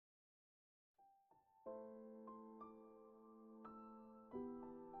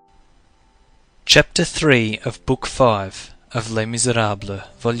Chapter 3 of Book 5 of Les Misérables,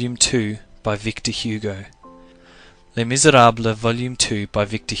 Volume 2 by Victor Hugo. Les Misérables, Volume 2 by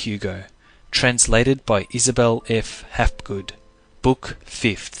Victor Hugo. Translated by Isabel F. Hapgood. Book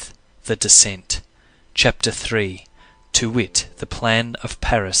 5th, The Descent. Chapter 3, to wit, the Plan of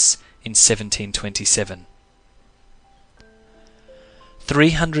Paris in 1727.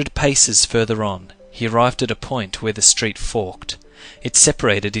 300 paces further on, he arrived at a point where the street forked. It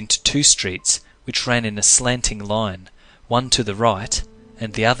separated into two streets, which ran in a slanting line, one to the right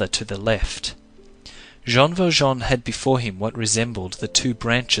and the other to the left. Jean Valjean had before him what resembled the two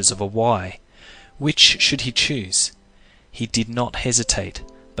branches of a Y. Which should he choose? He did not hesitate,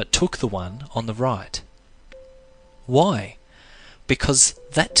 but took the one on the right. Why? Because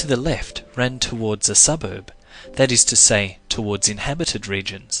that to the left ran towards a suburb, that is to say, towards inhabited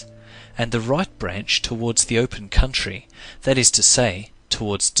regions, and the right branch towards the open country, that is to say,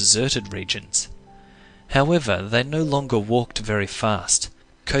 towards deserted regions. However, they no longer walked very fast.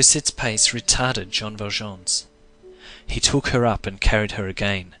 Cosette's pace retarded Jean Valjean's. He took her up and carried her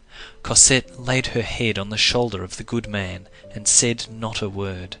again. Cosette laid her head on the shoulder of the good man and said not a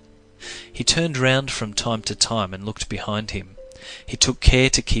word. He turned round from time to time and looked behind him. He took care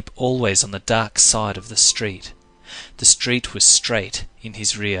to keep always on the dark side of the street. The street was straight in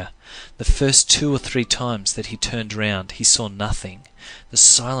his rear. The first 2 or 3 times that he turned round he saw nothing. The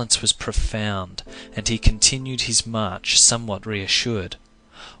silence was profound, and he continued his march somewhat reassured.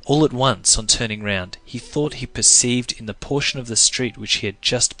 All at once, on turning round, he thought he perceived in the portion of the street which he had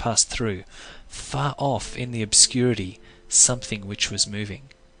just passed through, far off in the obscurity, something which was moving.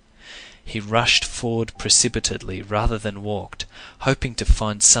 He rushed forward precipitately rather than walked, hoping to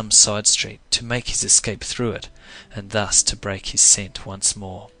find some side street, to make his escape through it, and thus to break his scent once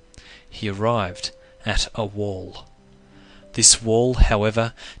more. He arrived at a wall. This wall,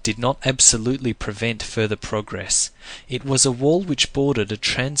 however, did not absolutely prevent further progress. It was a wall which bordered a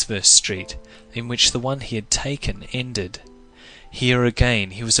transverse street, in which the one he had taken ended. Here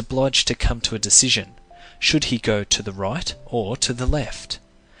again he was obliged to come to a decision. Should he go to the right or to the left?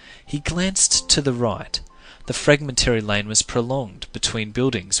 He glanced to the right. The fragmentary lane was prolonged between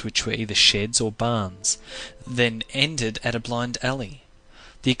buildings which were either sheds or barns, then ended at a blind alley.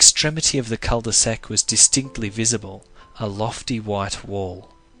 The extremity of the cul-de-sac was distinctly visible, a lofty white wall.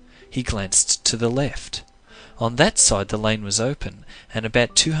 He glanced to the left. On that side the lane was open, and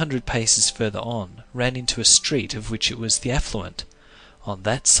about 200 paces further on ran into a street of which it was the affluent. On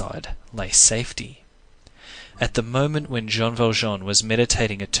that side lay safety. At the moment when Jean Valjean was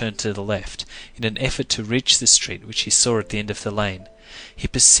meditating a turn to the left, in an effort to reach the street which he saw at the end of the lane, he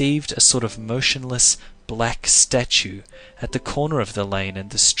perceived a sort of motionless, black statue at the corner of the lane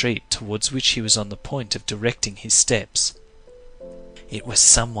and the street towards which he was on the point of directing his steps. It was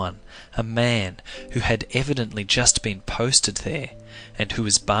someone, a man, who had evidently just been posted there, and who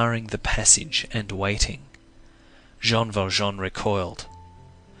was barring the passage and waiting. Jean Valjean recoiled.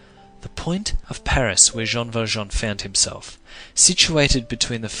 The point of Paris where Jean Valjean found himself, situated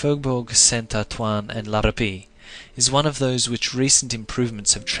between the Faubourg Saint-Antoine and La Râpée, is one of those which recent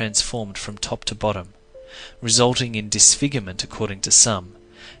improvements have transformed from top to bottom, resulting in disfigurement according to some,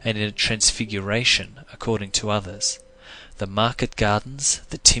 and in a transfiguration according to others. The market gardens,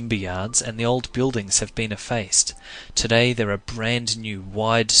 the timber yards, and the old buildings have been effaced. Today there are brand new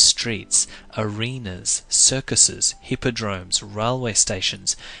wide streets, arenas, circuses, hippodromes, railway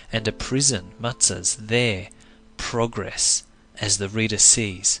stations, and a prison, Matzahs, there. Progress, as the reader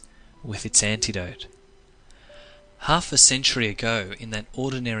sees, with its antidote. Half a century ago, in that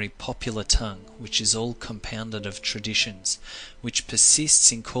ordinary popular tongue, which is all compounded of traditions, which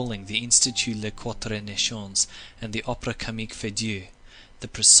persists in calling the Institut Les Quatre Nations and the Opera Comique Feydeau, the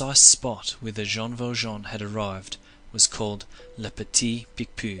precise spot whither Jean Valjean had arrived was called Le Petit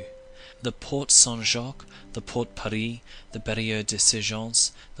Picpus. The Porte Saint-Jacques, the Porte Paris, the Barrière de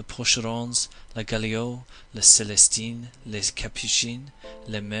Sergents, the Porcherons, la Galiote, la Célestine, les Capucines,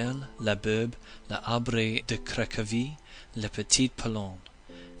 les Merles, la Beurbe, la Arbre de Cracovie, la Petite Pologne.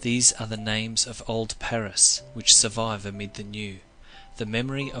 These are the names of old Paris, which survive amid the new. The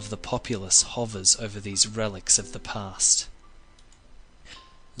memory of the populace hovers over these relics of the past.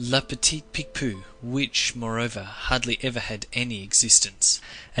 Le Petit Picpus, which, moreover, hardly ever had any existence,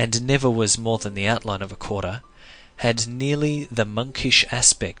 and never was more than the outline of a quarter, had nearly the monkish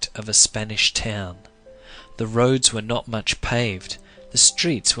aspect of a Spanish town. The roads were not much paved, the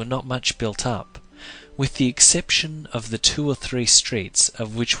streets were not much built up. With the exception of the 2 or 3 streets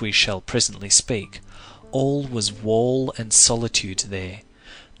of which we shall presently speak, all was wall and solitude there.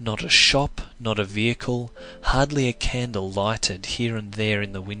 Not a shop, not a vehicle, hardly a candle lighted here and there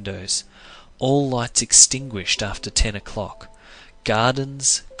in the windows, all lights extinguished after 10 o'clock.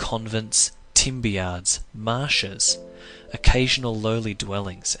 Gardens, convents, timber yards, marshes, occasional lowly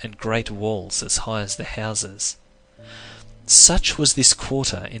dwellings, and great walls as high as the houses. Such was this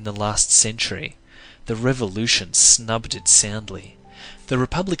quarter in the last century. The Revolution snubbed it soundly. The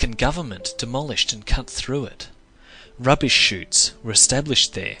Republican government demolished and cut through it. Rubbish chutes were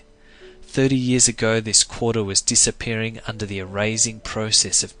established there. 30 years ago this quarter was disappearing under the erasing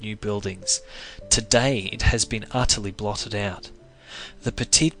process of new buildings. Today it has been utterly blotted out. The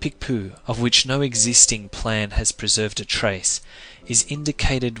Petit Picpus, of which no existing plan has preserved a trace, is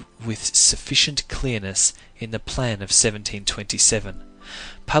indicated with sufficient clearness in the plan of 1727,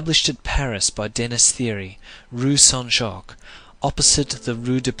 published at Paris by Denis Thierry, Rue Saint-Jacques, opposite the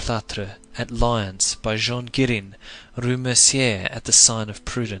Rue de Plâtre, at Lyons by Jean Guérin, Rue Mercier at the Sign of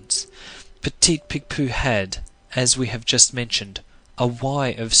Prudence. Petit Picpus had, as we have just mentioned, a Y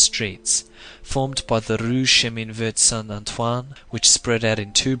of streets, formed by the Rue Chemin Vert Saint-Antoine, which spread out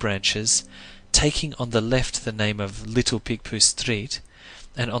in 2 branches, taking on the left the name of Little Picpus Street,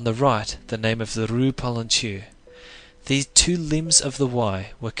 and on the right the name of the Rue Polonceau. These 2 limbs of the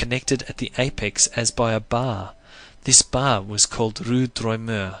Y were connected at the apex as by a bar. This bar was called Rue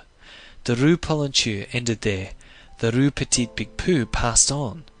Droit-Mur. The Rue Polonceau ended there. The Rue Petit Picpus passed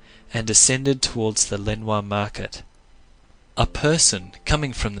on, and ascended towards the Lenoir Market. A person,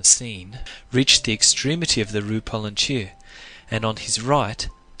 coming from the Seine, reached the extremity of the Rue Polonceau, and on his right,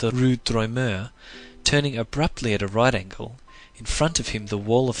 the Rue Droit-Mur, turning abruptly at a right angle, in front of him the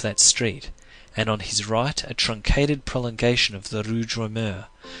wall of that street, and on his right a truncated prolongation of the Rue Droit-Mur,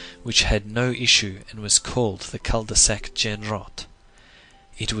 which had no issue and was called the cul-de-sac Genrot.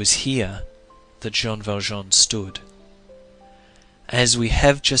 It was here that Jean Valjean stood. As we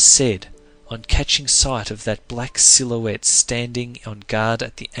have just said, on catching sight of that black silhouette standing on guard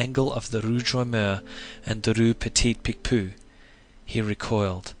at the angle of the Rue Droit-Mur and the Rue Petit Picpus, he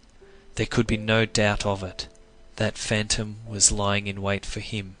recoiled. There could be no doubt of it. That phantom was lying in wait for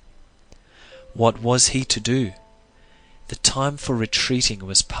him. What was he to do? The time for retreating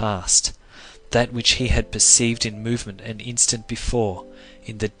was past. That which he had perceived in movement an instant before,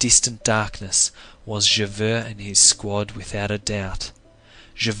 in the distant darkness, was Javert and his squad without a doubt.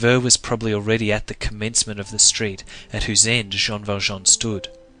 Javert was probably already at the commencement of the street at whose end Jean Valjean stood.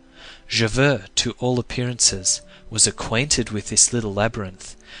 Javert, to all appearances, was acquainted with this little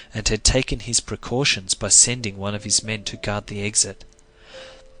labyrinth, and had taken his precautions by sending one of his men to guard the exit.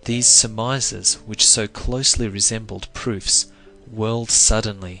 These surmises, which so closely resembled proofs, whirled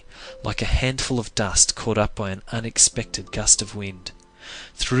suddenly, like a handful of dust caught up by an unexpected gust of wind,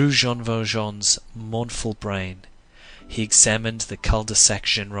 through Jean Valjean's mournful brain. He examined the cul-de-sac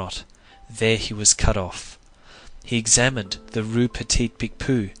Genrot. There he was cut off. He examined the Rue Petit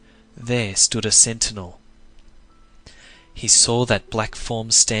Picpus. There stood a sentinel. He saw that black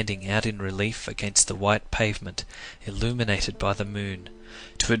form standing out in relief against the white pavement, illuminated by the moon.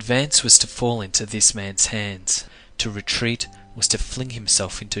 To advance was to fall into this man's hands. To retreat was to fling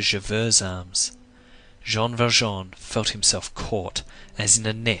himself into Javert's arms. Jean Valjean felt himself caught, as in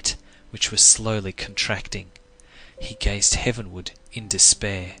a net which was slowly contracting. He gazed heavenward in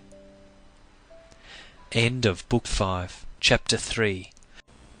despair. End of Book 5, Chapter 3.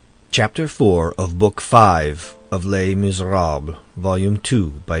 Chapter 4 of Book 5 of Les Misérables, Volume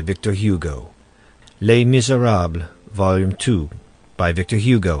 2, by Victor Hugo. Les Misérables, Volume 2, by Victor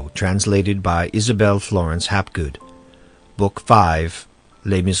Hugo, translated by Isabel Florence Hapgood. Book 5,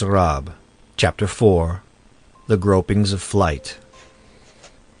 Les Misérables, Chapter 4, The Gropings of Flight.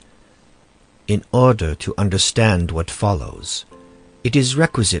 In order to understand what follows, it is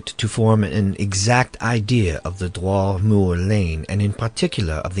requisite to form an exact idea of the Droit-Mur lane, and in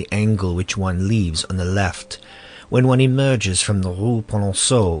particular of the angle which one leaves on the left when one emerges from the Rue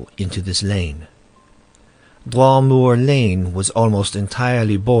Polonceau into this lane. Droit-Mur lane was almost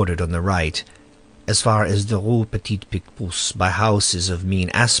entirely bordered on the right, as far as the Rue Petit Picpus, by houses of mean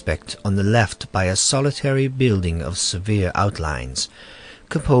aspect, on the left by a solitary building of severe outlines,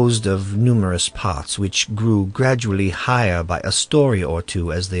 composed of numerous parts, which grew gradually higher by a story or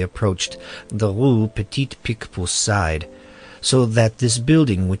two as they approached the Rue Petit Picpus side, so that this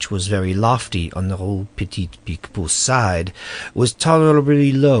building, which was very lofty on the Rue Petit Picpus side, was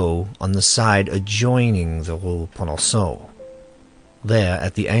tolerably low on the side adjoining the Rue Polonceau. There,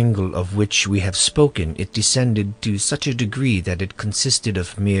 at the angle of which we have spoken, it descended to such a degree that it consisted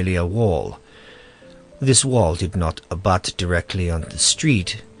of merely a wall. This wall did not abut directly on the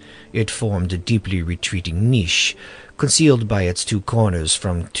street. It formed a deeply retreating niche, concealed by its two corners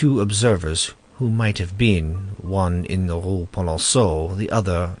from two observers who might have been, one in the Rue Polonceau, the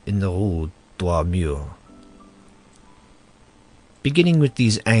other in the Rue Droit-Mur. Beginning with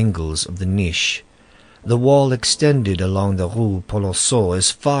these angles of the niche, the wall extended along the Rue Polonceau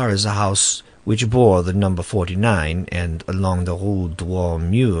as far as a house which bore the number 49, and along the Rue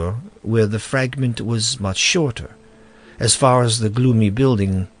Droit-Mur, where the fragment was much shorter, as far as the gloomy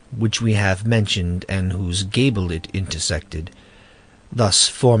building which we have mentioned and whose gable it intersected, thus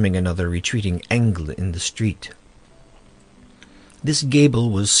forming another retreating angle in the street. This gable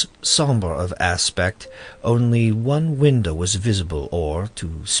was sombre of aspect. Only one window was visible, or,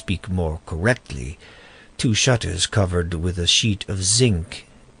 to speak more correctly, two shutters covered with a sheet of zinc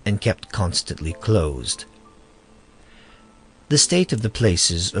and kept constantly closed. The state of the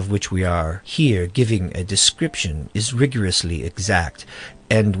places of which we are here giving a description is rigorously exact,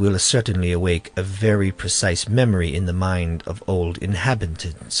 and will certainly awake a very precise memory in the mind of old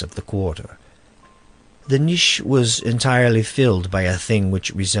inhabitants of the quarter. The niche was entirely filled by a thing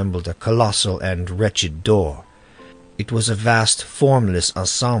which resembled a colossal and wretched door. It was a vast formless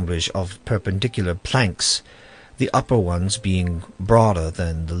assemblage of perpendicular planks, the upper ones being broader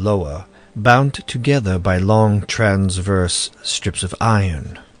than the lower, bound together by long transverse strips of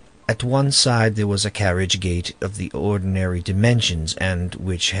iron. At one side there was a carriage gate of the ordinary dimensions, and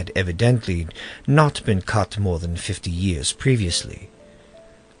which had evidently not been cut more than 50 years previously.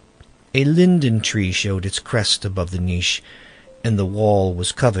 A linden tree showed its crest above the niche, and the wall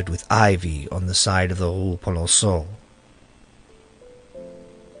was covered with ivy on the side of the Rue Polonceau.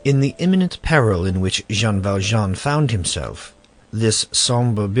 In the imminent peril in which Jean Valjean found himself, this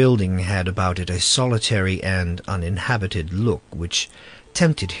sombre building had about it a solitary and uninhabited look which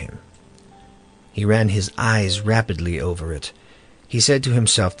tempted him. He ran his eyes rapidly over it. He said to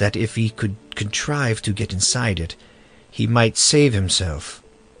himself that if he could contrive to get inside it, he might save himself.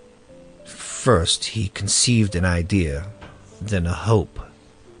 First he conceived an idea, then a hope.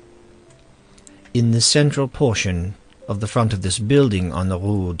 In the central portion of the front of this building on the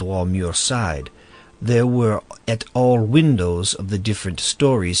Rue Droit-Mur side, there were at all windows of the different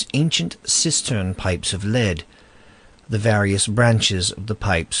stories ancient cistern pipes of lead. The various branches of the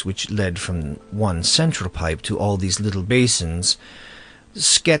pipes which led from one central pipe to all these little basins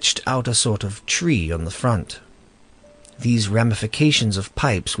sketched out a sort of tree on the front. These ramifications of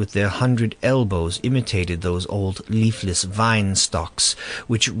pipes with their 100 elbows imitated those old leafless vine stalks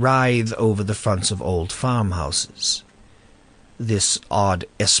which writhe over the fronts of old farmhouses. This odd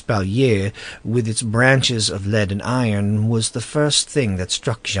espalier, with its branches of lead and iron, was the first thing that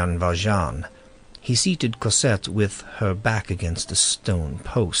struck Jean Valjean. He seated Cosette with her back against a stone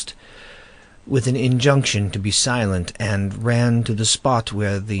post, with an injunction to be silent, and ran to the spot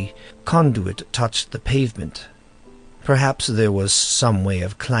where the conduit touched the pavement. Perhaps there was some way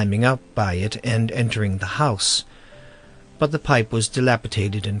of climbing up by it and entering the house, but the pipe was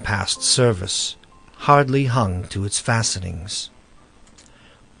dilapidated and past service, hardly hung to its fastenings.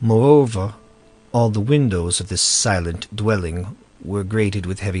 Moreover, all the windows of this silent dwelling were grated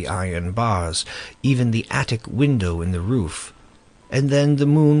with heavy iron bars, even the attic window in the roof, and then the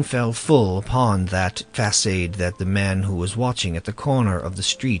moon fell full upon that facade that the man who was watching at the corner of the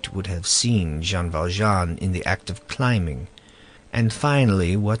street would have seen Jean Valjean in the act of climbing. And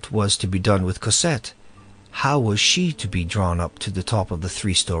finally, what was to be done with Cosette? How was she to be drawn up to the top of the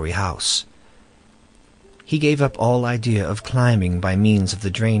 3-story house? He gave up all idea of climbing by means of the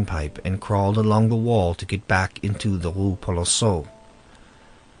drain-pipe, and crawled along the wall to get back into the Rue Polonceau.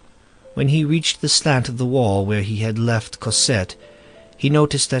 When he reached the slant of the wall where he had left Cosette, he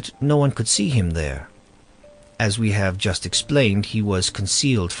noticed that no one could see him there. As we have just explained, he was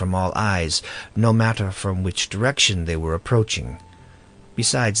concealed from all eyes, no matter from which direction they were approaching.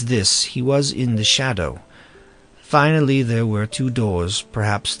 Besides this, he was in the shadow. Finally, there were 2 doors.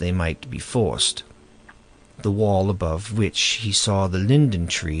 Perhaps they might be forced. The wall above which he saw the linden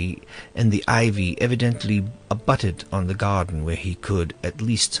tree and the ivy evidently abutted on the garden, where he could at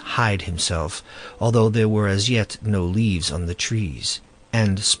least hide himself, although there were as yet no leaves on the trees,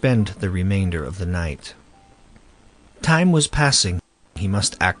 and spend the remainder of the night. Time was passing. He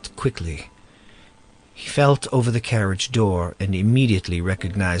must act quickly. He felt over the carriage door, and immediately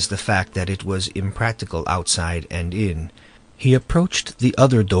recognized the fact that it was impractical outside and in. He approached the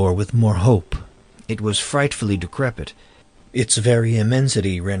other door with more hope. It was frightfully decrepit. Its very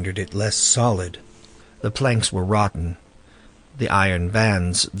immensity rendered it less solid. The planks were rotten. The iron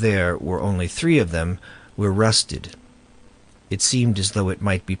bands, there were only 3 of them, were rusted. It seemed as though it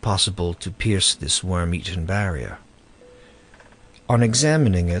might be possible to pierce this worm-eaten barrier. On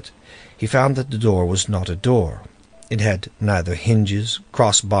examining it, he found that the door was not a door. It had neither hinges,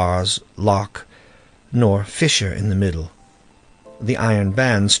 crossbars, lock, nor fissure in the middle. The iron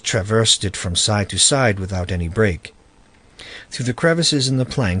bands traversed it from side to side without any break. Through the crevices in the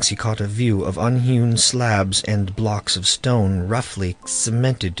planks he caught a view of unhewn slabs and blocks of stone roughly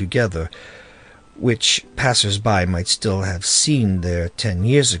cemented together, which passers-by might still have seen there 10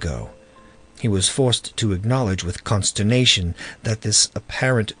 years ago. He was forced to acknowledge with consternation that this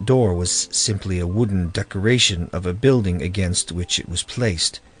apparent door was simply a wooden decoration of a building against which it was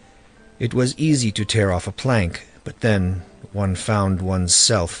placed. It was easy to tear off a plank, but then one found one's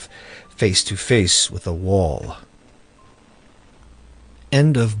self face to face with a wall.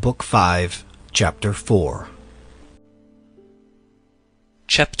 End of Book 5, Chapter 4.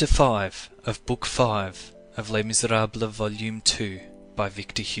 Chapter 5 of Book 5 of Les Misérables, Volume 2, by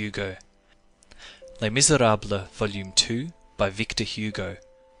Victor Hugo. Les Misérables, Volume 2, by Victor Hugo.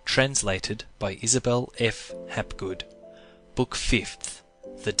 Translated by Isabel F. Hapgood. Book 5th,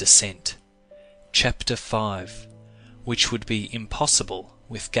 The Descent. Chapter 5, which would be impossible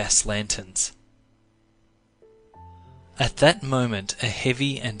with gas lanterns. At that moment a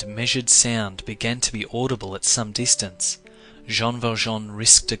heavy and measured sound began to be audible at some distance. Jean Valjean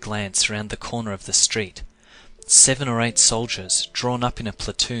risked a glance round the corner of the street. 7 or 8 soldiers, drawn up in a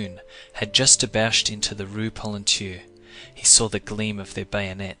platoon, had just debouched into the Rue Polonceau. He saw the gleam of their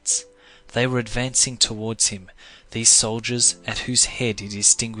bayonets. They were advancing towards him. These soldiers, at whose head he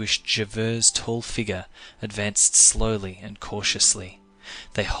distinguished Javert's tall figure, advanced slowly and cautiously.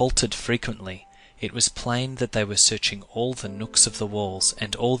 They halted frequently. It was plain that they were searching all the nooks of the walls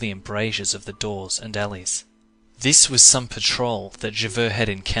and all the embrasures of the doors and alleys. This was some patrol that Javert had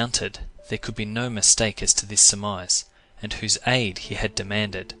encountered. There could be no mistake as to this surmise, and whose aid he had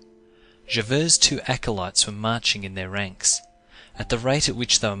demanded. Javert's 2 acolytes were marching in their ranks. At the rate at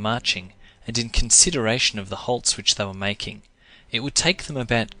which they were marching, and in consideration of the halts which they were making, it would take them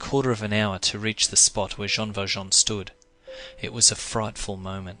about 1/4 of an hour to reach the spot where Jean Valjean stood. It was a frightful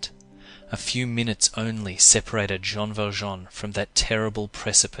moment. A few minutes only separated Jean Valjean from that terrible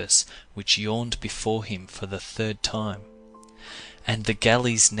precipice which yawned before him for the 3rd time. And the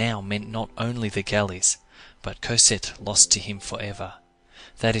galleys now meant not only the galleys, but Cosette lost to him for ever.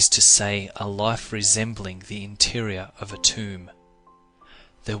 That is to say, a life resembling the interior of a tomb.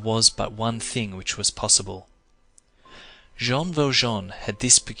 There was but one thing which was possible. Jean Valjean had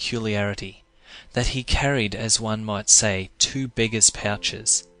this peculiarity, that he carried, as one might say, 2 beggars'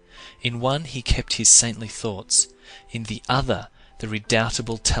 pouches. In one he kept his saintly thoughts, in the other the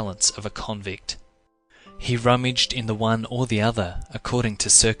redoubtable talents of a convict. He rummaged in the one or the other, according to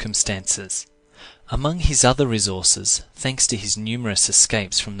circumstances. Among his other resources, thanks to his numerous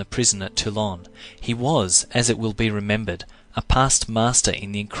escapes from the prison at Toulon, he was, as it will be remembered, a past master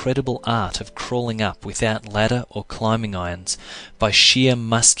in the incredible art of crawling up without ladder or climbing irons, by sheer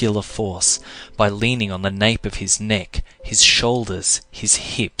muscular force, by leaning on the nape of his neck, his shoulders, his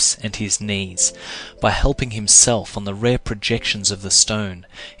hips, and his knees, by helping himself on the rare projections of the stone,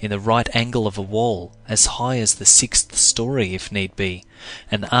 in the right angle of a wall, as high as the 6th story if need be,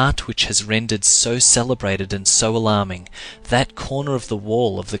 an art which has rendered so celebrated and so alarming that corner of the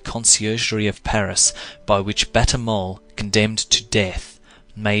wall of the Conciergerie of Paris by which Batamol, condemned to death,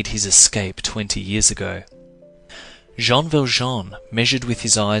 made his escape 20 years ago. Jean Valjean measured with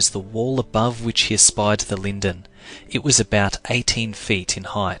his eyes the wall above which he espied the linden. It was about 18 feet in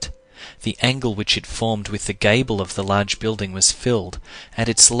height. The angle which it formed with the gable of the large building was filled, at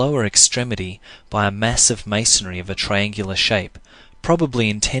its lower extremity, by a mass of masonry of a triangular shape, probably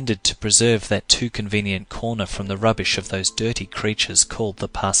intended to preserve that too convenient corner from the rubbish of those dirty creatures called the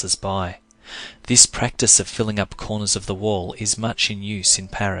passers-by. This practice of filling up corners of the wall is much in use in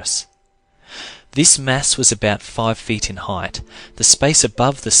Paris. This mass was about 5 feet in height. The space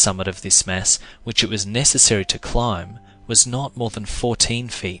above the summit of this mass, which it was necessary to climb, was not more than 14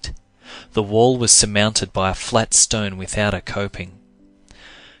 feet. The wall was surmounted by a flat stone without a coping.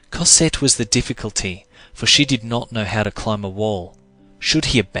 Cosette was the difficulty, for she did not know how to climb a wall. Should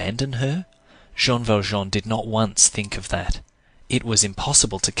he abandon her? Jean Valjean did not once think of that. It was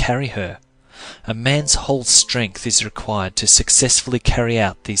impossible to carry her. A man's whole strength is required to successfully carry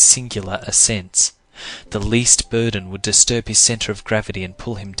out these singular ascents. The least burden would disturb his centre of gravity and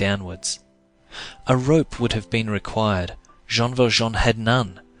pull him downwards. A rope would have been required. Jean Valjean had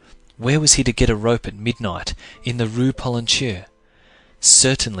none. Where was he to get a rope at midnight, in the Rue Polonceau?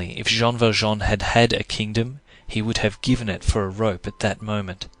 Certainly, if Jean Valjean had had a kingdom, he would have given it for a rope at that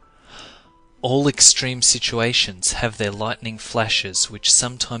moment. All extreme situations have their lightning flashes which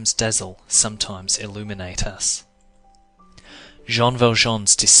sometimes dazzle, sometimes illuminate us. Jean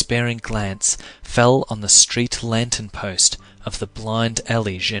Valjean's despairing glance fell on the street lantern-post of the blind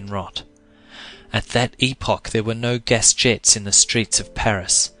alley Genrot. At that epoch there were no gas jets in the streets of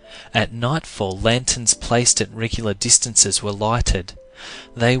Paris. At nightfall lanterns placed at regular distances were lighted.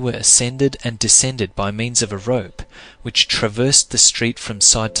 They were ascended and descended by means of a rope, which traversed the street from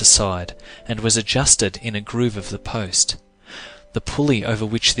side to side, and was adjusted in a groove of the post. The pulley over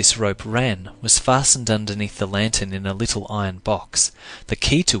which this rope ran was fastened underneath the lantern in a little iron box, the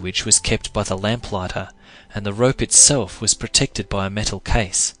key to which was kept by the lamplighter, and the rope itself was protected by a metal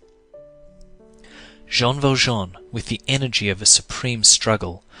case. Jean Valjean, with the energy of a supreme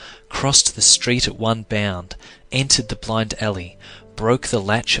struggle, crossed the street at one bound, entered the blind alley, broke the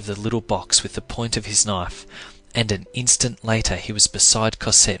latch of the little box with the point of his knife, and an instant later he was beside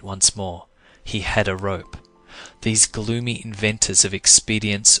Cosette once more. He had a rope. These gloomy inventors of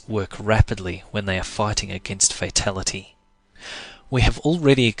expedients work rapidly when they are fighting against fatality. We have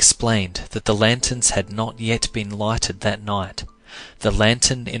already explained that the lanterns had not yet been lighted that night. The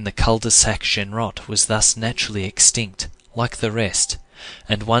lantern in the cul-de-sac Genrot was thus naturally extinct, like the rest,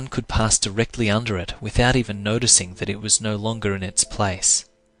 and one could pass directly under it without even noticing that it was no longer in its place.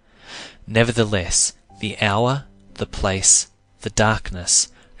 Nevertheless, the hour, the place, the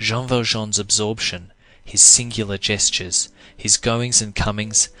darkness, Jean Valjean's absorption, his singular gestures, his goings and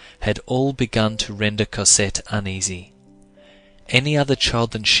comings, had all begun to render Cosette uneasy. Any other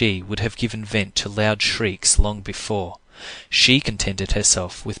child than she would have given vent to loud shrieks long before. She contented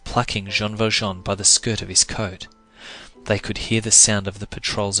herself with plucking Jean Valjean by the skirt of his coat. They could hear the sound of the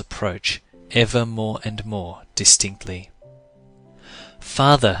patrol's approach, ever more and more distinctly.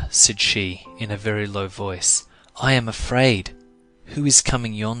 "Father," said she, in a very low voice, "I am afraid. Who is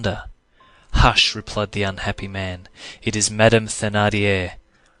coming yonder?" "Hush," replied the unhappy man, "it is Madame Thénardier."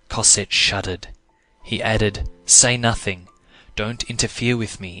 Cosette shuddered. He added, "Say nothing. Don't interfere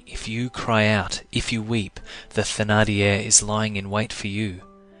with me. If you cry out, if you weep, the Thénardier is lying in wait for you.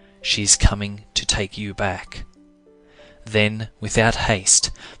 She is coming to take you back." Then, without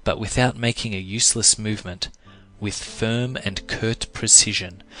haste, but without making a useless movement, with firm and curt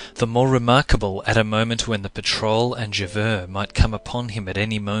precision, the more remarkable at a moment when the patrol and Javert might come upon him at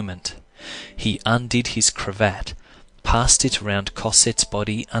any moment, he undid his cravat, passed it round Cosette's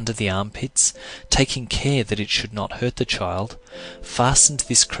body under the armpits, taking care that it should not hurt the child, fastened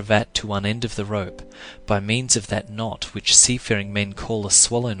this cravat to one end of the rope, by means of that knot which seafaring men call a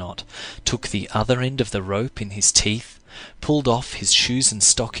swallow knot, took the other end of the rope in his teeth, pulled off his shoes and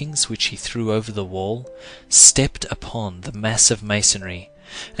stockings which he threw over the wall, stepped upon the mass of masonry,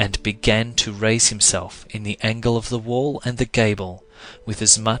 and began to raise himself in the angle of the wall and the gable, with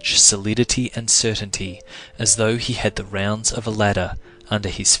as much solidity and certainty as though he had the rounds of a ladder under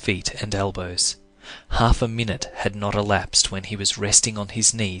his feet and elbows. Half a minute had not elapsed when he was resting on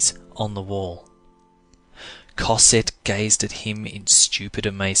his knees on the wall. Cosette gazed at him in stupid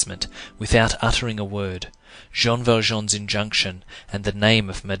amazement, without uttering a word. Jean Valjean's injunction and the name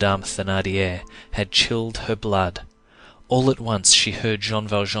of Madame Thénardier had chilled her blood. All at once she heard Jean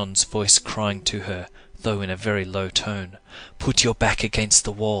Valjean's voice crying to her, though in a very low tone, "Put your back against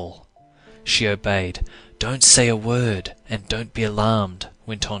the wall." She obeyed. "Don't say a word, and don't be alarmed,"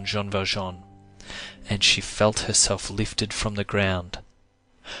 went on Jean Valjean. And she felt herself lifted from the ground.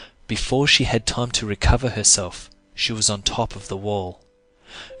 Before she had time to recover herself, she was on top of the wall.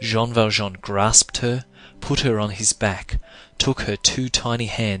 Jean Valjean grasped her, put her on his back, took her two tiny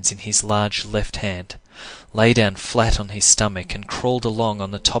hands in his large left hand, lay down flat on his stomach, and crawled along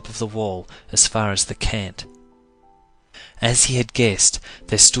on the top of the wall as far as the cant. As he had guessed,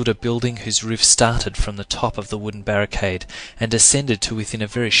 there stood a building whose roof started from the top of the wooden barricade and ascended to within a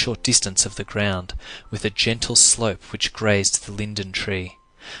very short distance of the ground, with a gentle slope which grazed the linden tree.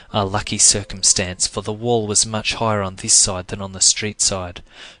 A lucky circumstance, for the wall was much higher on this side than on the street side.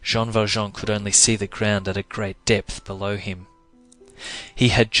 Jean Valjean could only see the ground at a great depth below him. He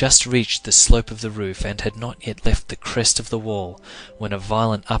had just reached the slope of the roof and had not yet left the crest of the wall when a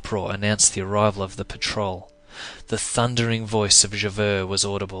violent uproar announced the arrival of the patrol. The thundering voice of Javert was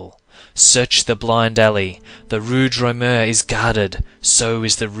audible. "Search the blind alley. The Rue Drommeur is guarded. So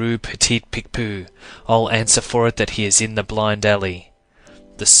is the Rue Petit Picpus. I'll answer for it that he is in the blind alley."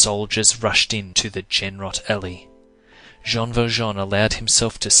 The soldiers rushed into the Genrot alley. Jean Valjean allowed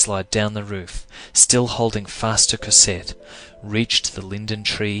himself to slide down the roof, still holding fast to Cosette, reached the linden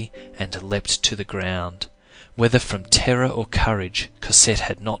tree, and leapt to the ground. Whether from terror or courage, Cosette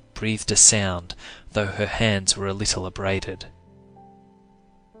had not breathed a sound, though her hands were a little abraded.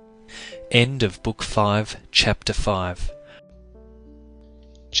 End of Book 5, Chapter 5.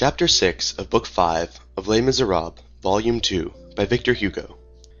 Chapter 6 of Book 5 of Les Misérables, Volume 2. by Victor Hugo.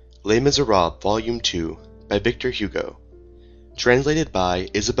 Les Misérables, Volume 2, by Victor Hugo. Translated by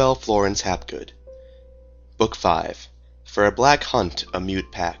Isabel Florence Hapgood. Book 5. For a Black Hunt, a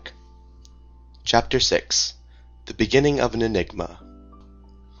Mute Pack. Chapter 6. The Beginning of an Enigma.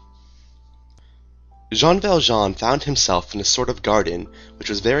 Jean Valjean found himself in a sort of garden which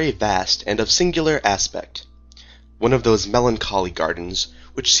was very vast and of singular aspect. One of those melancholy gardens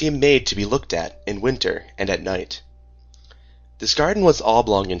which seem made to be looked at in winter and at night. This garden was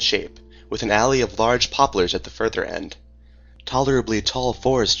oblong in shape, with an alley of large poplars at the further end, tolerably tall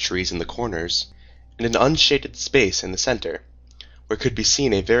forest trees in the corners, and an unshaded space in the center, where could be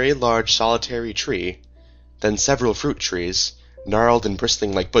seen a very large solitary tree, then several fruit trees, gnarled and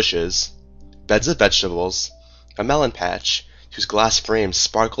bristling like bushes, beds of vegetables, a melon patch, whose glass frames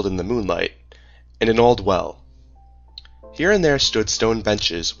sparkled in the moonlight, and an old well. Here and there stood stone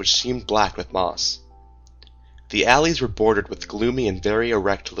benches which seemed black with moss. The alleys were bordered with gloomy and very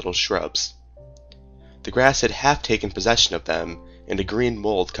erect little shrubs. The grass had half taken possession of them, and a green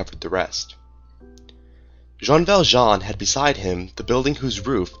mold covered the rest. Jean Valjean had beside him the building whose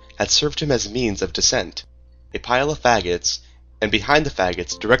roof had served him as means of descent, a pile of faggots, and behind the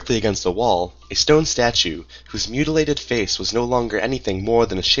faggots, directly against the wall, a stone statue whose mutilated face was no longer anything more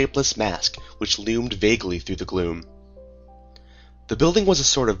than a shapeless mask which loomed vaguely through the gloom. The building was a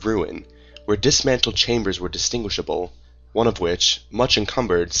sort of ruin, where dismantled chambers were distinguishable, one of which, much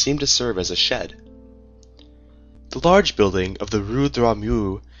encumbered, seemed to serve as a shed. The large building of the Rue Droit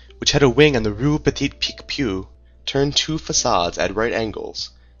Mur, which had a wing on the Rue Petit Picpus, turned two facades at right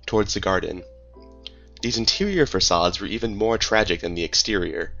angles towards the garden. These interior facades were even more tragic than the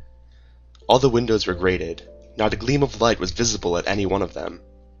exterior. All the windows were grated, not a gleam of light was visible at any one of them.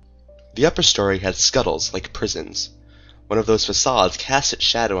 The upper story had scuttles like prisons. One of those facades cast its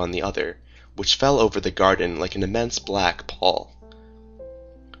shadow on the other, which fell over the garden like an immense black pall.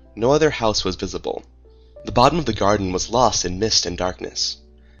 No other house was visible. The bottom of the garden was lost in mist and darkness.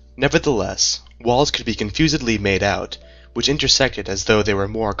 Nevertheless, walls could be confusedly made out, which intersected as though there were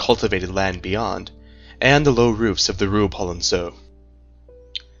more cultivated land beyond, and the low roofs of the Rue Polonceau.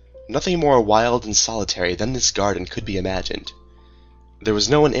 Nothing more wild and solitary than this garden could be imagined. There was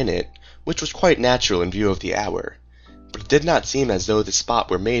no one in it, which was quite natural in view of the hour, but it did not seem as though the spot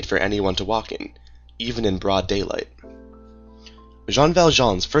were made for anyone to walk in, even in broad daylight. Jean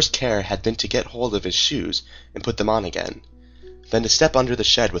Valjean's first care had been to get hold of his shoes and put them on again, then to step under the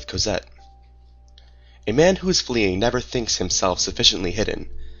shed with Cosette. A man who is fleeing never thinks himself sufficiently hidden.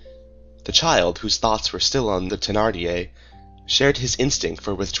 The child, whose thoughts were still on the Thénardier, shared his instinct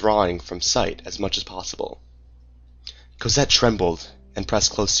for withdrawing from sight as much as possible. Cosette trembled and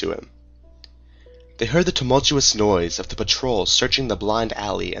pressed close to him. They heard the tumultuous noise of the patrol searching the blind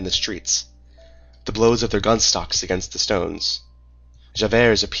alley and the streets, the blows of their gun stocks against the stones,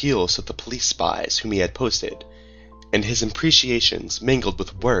 Javert's appeals to the police spies whom he had posted, and his imprecations mingled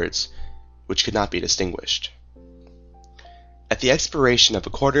with words which could not be distinguished. At the expiration of a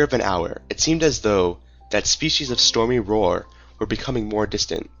quarter of an hour, it seemed as though that species of stormy roar were becoming more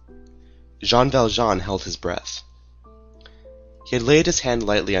distant. Jean Valjean held his breath. He had laid his hand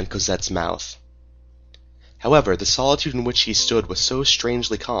lightly on Cosette's mouth. However, the solitude in which he stood was so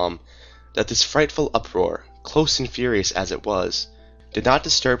strangely calm that this frightful uproar, close and furious as it was, did not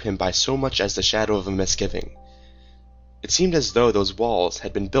disturb him by so much as the shadow of a misgiving. It seemed as though those walls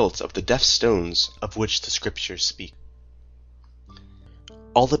had been built of the deft stones of which the Scriptures speak.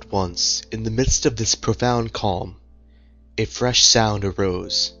 All at once, in the midst of this profound calm, a fresh sound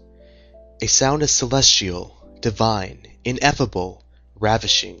arose, a sound as celestial, divine, ineffable,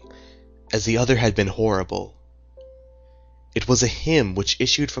 ravishing, as the other had been horrible. It was a hymn which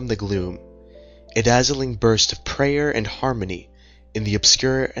issued from the gloom, a dazzling burst of prayer and harmony in the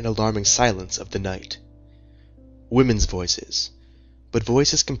obscure and alarming silence of the night. Women's voices, but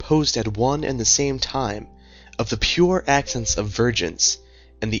voices composed at one and the same time of the pure accents of virgins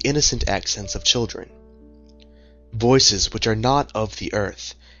and the innocent accents of children. Voices which are not of the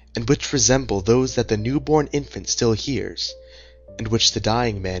earth, and which resemble those that the newborn infant still hears, and which the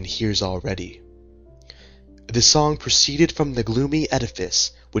dying man hears already. The song proceeded from the gloomy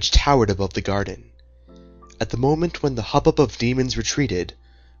edifice which towered above the garden. At the moment when the hubbub of demons retreated,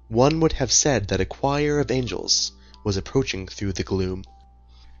 one would have said that a choir of angels was approaching through the gloom.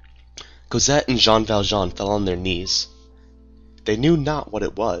 Cosette and Jean Valjean fell on their knees. They knew not what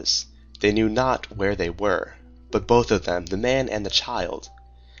it was, they knew not where they were, but both of them, the man and the child,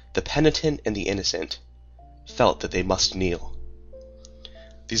 the penitent and the innocent, felt that they must kneel.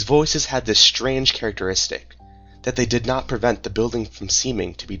 These voices had this strange characteristic, that they did not prevent the building from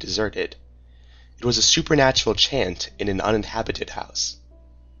seeming to be deserted. It was a supernatural chant in an uninhabited house.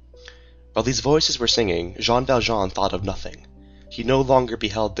 While these voices were singing, Jean Valjean thought of nothing. He no longer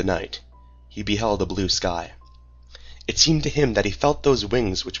beheld the night. He beheld a blue sky. It seemed to him that he felt those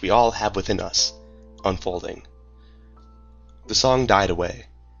wings which we all have within us, unfolding. The song died away.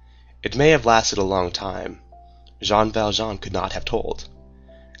 It may have lasted a long time. Jean Valjean could not have told.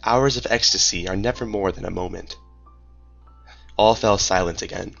 Hours of ecstasy are never more than a moment. All fell silent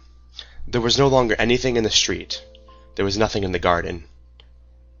again. There was no longer anything in the street. There was nothing in the garden.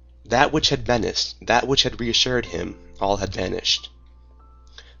 That which had menaced, that which had reassured him, all had vanished.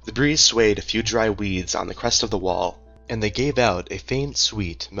 The breeze swayed a few dry weeds on the crest of the wall, and they gave out a faint,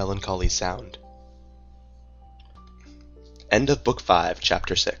 sweet, melancholy sound. End of Book 5,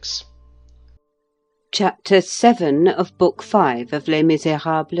 Chapter 6. Chapter 7 of Book 5 of Les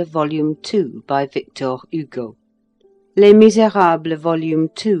Misérables, Volume 2, by Victor Hugo. Les Misérables, Volume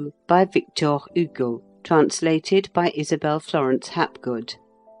 2, by Victor Hugo, translated by Isabel Florence Hapgood.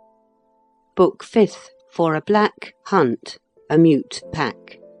 Book 5th, For a Black Hunt, a Mute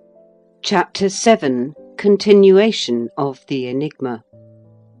Pack. Chapter 7, Continuation of the Enigma.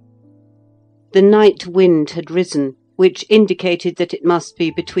 The night wind had risen, which indicated that it must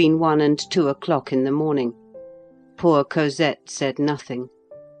be between 1 and 2 o'clock in the morning. Poor Cosette said nothing.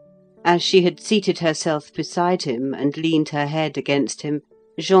 As she had seated herself beside him and leaned her head against him,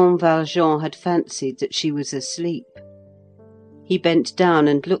 Jean Valjean had fancied that she was asleep. He bent down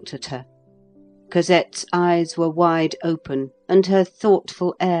and looked at her. Cosette's eyes were wide open, and her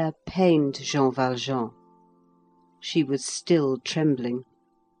thoughtful air pained Jean Valjean. She was still trembling.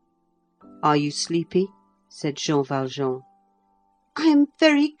 "Are you sleepy?" said Jean Valjean. "I am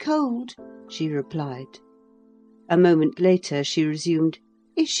very cold," she replied. A moment later she resumed,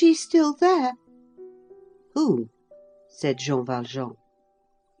 "Is she still there?" "Who?" said Jean Valjean.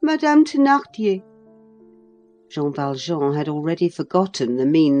 "Madame Thénardier." Jean Valjean had already forgotten the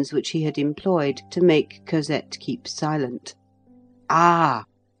means which he had employed to make Cosette keep silent. "Ah!"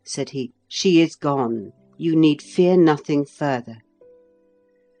 said he, "she is gone. You need fear nothing further."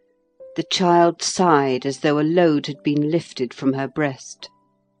 The child sighed as though a load had been lifted from her breast.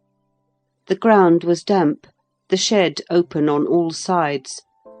 The ground was damp, the shed open on all sides,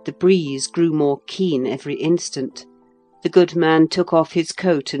 the breeze grew more keen every instant. The good man took off his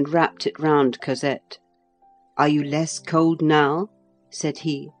coat and wrapped it round Cosette. "Are you less cold now?" said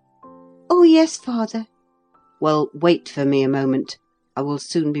he. "Oh, yes, father." "Well, wait for me a moment. I will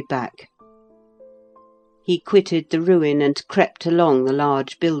soon be back." He quitted the ruin and crept along the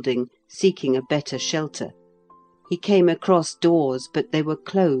large building, seeking a better shelter. He came across doors, but they were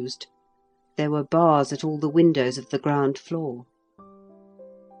closed. There were bars at all the windows of the ground floor.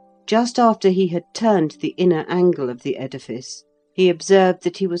 Just after he had turned the inner angle of the edifice, he observed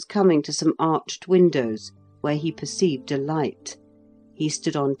that he was coming to some arched windows, where he perceived a light. He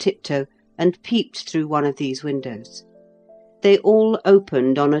stood on tiptoe and peeped through one of these windows. They all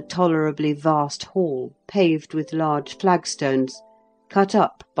opened on a tolerably vast hall, paved with large flagstones, cut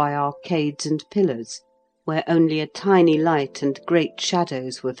up by arcades and pillars, where only a tiny light and great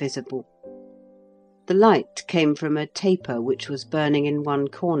shadows were visible. The light came from a taper which was burning in one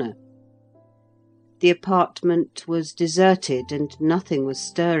corner. The apartment was deserted, and nothing was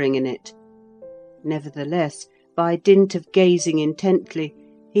stirring in it. Nevertheless, by dint of gazing intently,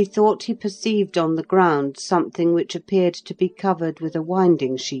 he thought he perceived on the ground something which appeared to be covered with a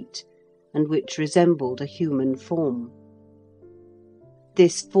winding sheet, and which resembled a human form.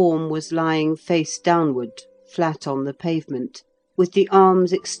 This form was lying face downward, flat on the pavement, with the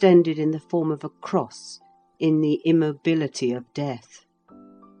arms extended in the form of a cross, in the immobility of death.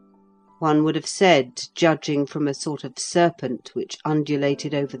 One would have said, judging from a sort of serpent which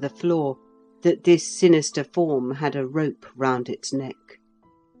undulated over the floor, that this sinister form had a rope round its neck.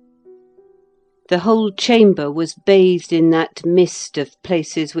 The whole chamber was bathed in that mist of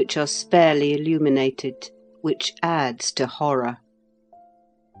places which are sparely illuminated, which adds to horror.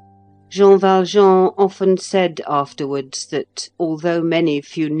 Jean Valjean often said afterwards that, although many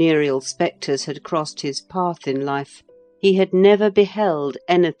funereal spectres had crossed his path in life, he had never beheld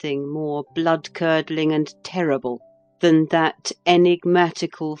anything more blood-curdling and terrible than that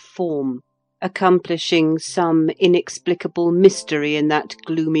enigmatical form, accomplishing some inexplicable mystery in that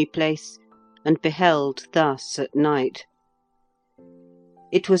gloomy place, and beheld thus at night.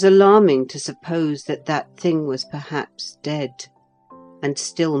 It was alarming to suppose that that thing was perhaps dead, and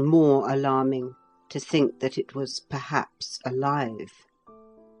still more alarming to think that it was perhaps alive.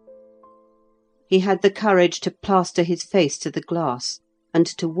 He had the courage to plaster his face to the glass, and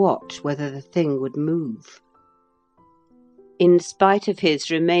to watch whether the thing would move. In spite of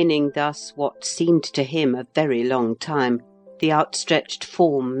his remaining thus what seemed to him a very long time, the outstretched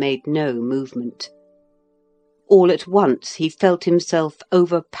form made no movement. All at once he felt himself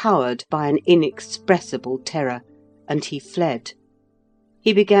overpowered by an inexpressible terror, and he fled.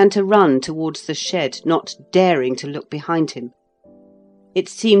 He began to run towards the shed, not daring to look behind him. It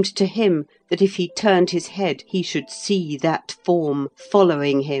seemed to him that if he turned his head he should see that form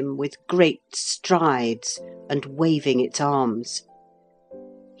following him with great strides and waving its arms.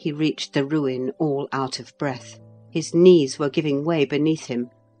 He reached the ruin all out of breath. His knees were giving way beneath him.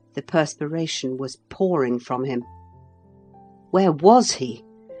 The perspiration was pouring from him. Where was he?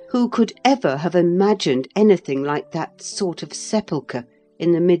 Who could ever have imagined anything like that sort of sepulchre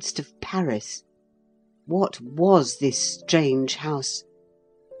in the midst of Paris? What was this strange house?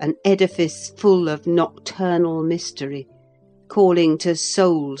 An edifice full of nocturnal mystery, calling to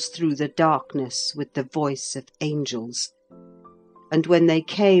souls through the darkness with the voice of angels. And when they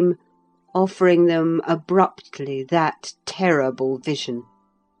came, offering them abruptly that terrible vision,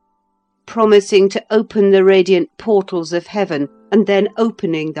 promising to open the radiant portals of heaven, and then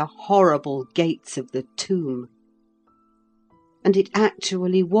opening the horrible gates of the tomb. And it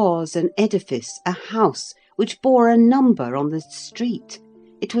actually was an edifice, a house, which bore a number on the street.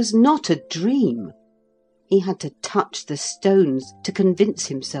 It was not a dream. He had to touch the stones to convince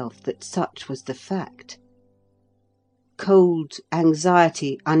himself that such was the fact. Cold,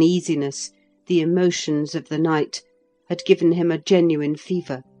 anxiety, uneasiness, the emotions of the night, had given him a genuine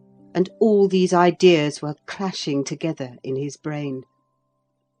fever, and all these ideas were clashing together in his brain.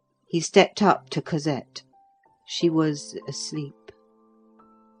 He stepped up to Cosette. She was asleep.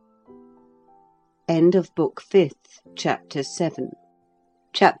 End of Book 5th, Chapter 7.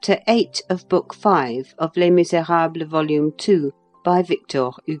 Chapter 8 of Book 5 of Les Misérables, Volume 2, by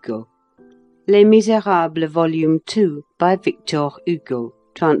Victor Hugo. Les Misérables, Volume 2, by Victor Hugo.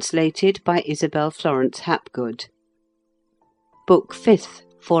 Translated by Isabel Florence Hapgood. Book 5th.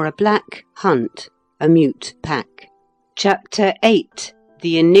 For a black hunt, a mute pack. Chapter 8.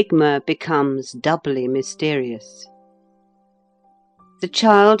 The enigma becomes doubly mysterious. The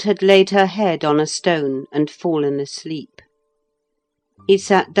child had laid her head on a stone and fallen asleep. He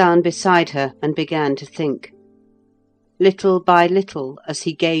sat down beside her and began to think. Little by little, as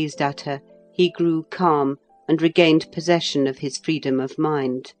he gazed at her, he grew calm and regained possession of his freedom of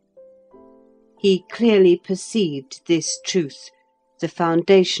mind. He clearly perceived this truth, the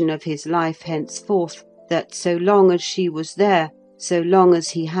foundation of his life henceforth, that so long as she was there, so long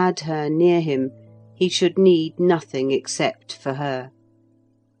as he had her near him, he should need nothing except for her.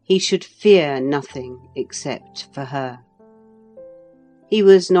 He should fear nothing except for her. He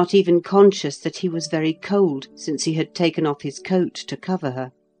was not even conscious that he was very cold, since he had taken off his coat to cover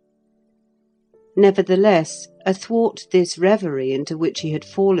her. Nevertheless, athwart this reverie into which he had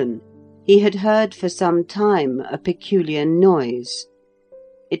fallen, he had heard for some time a peculiar noise.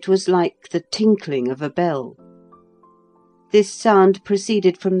 It was like the tinkling of a bell. This sound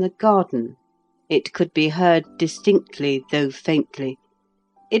proceeded from the garden. It could be heard distinctly, though faintly.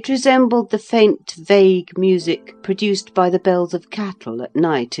 It resembled the faint, vague music produced by the bells of cattle at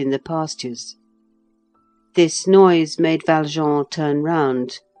night in the pastures. This noise made Valjean turn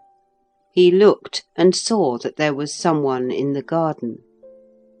round. He looked and saw that there was someone in the garden.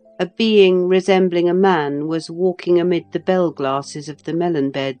 A being resembling a man was walking amid the bell-glasses of the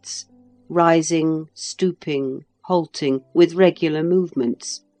melon beds, rising, stooping, halting, with regular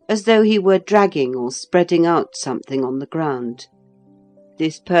movements, as though he were dragging or spreading out something on the ground.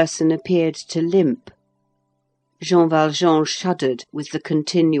 This person appeared to limp. Jean Valjean shuddered with the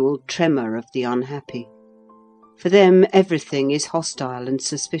continual tremor of the unhappy. For them everything is hostile and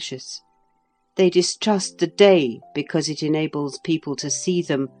suspicious. They distrust the day because it enables people to see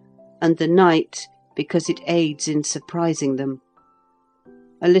them, and the night because it aids in surprising them.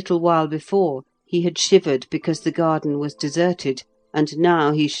 A little while before, he had shivered because the garden was deserted, and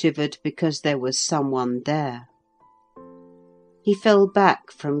now he shivered because there was someone there. He fell back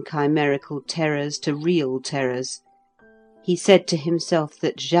from chimerical terrors to real terrors. He said to himself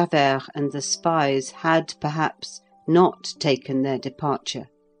that Javert and the spies had, perhaps, not taken their departure,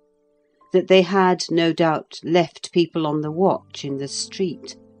 that they had, no doubt, left people on the watch in the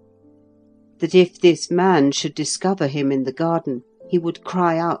street, that if this man should discover him in the garden, he would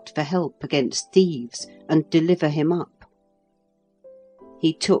cry out for help against thieves and deliver him up.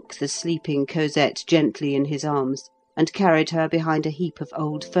 He took the sleeping Cosette gently in his arms, and carried her behind a heap of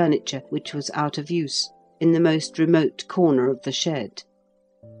old furniture which was out of use, in the most remote corner of the shed.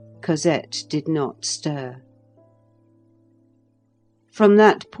 Cosette did not stir. From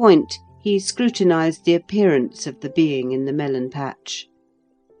that point He scrutinized the appearance of the being in the melon patch.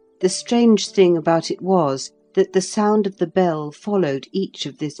 The strange thing about it was that the sound of the bell followed each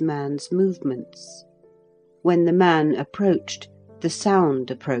of this man's movements. When the man approached, the sound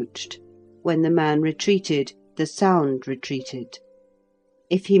approached. When the man retreated, the sound retreated.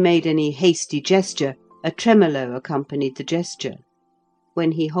 If he made any hasty gesture, a tremolo accompanied the gesture.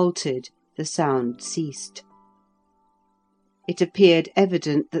 When he halted, the sound ceased. It appeared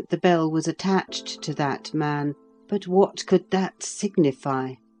evident that the bell was attached to that man, but what could that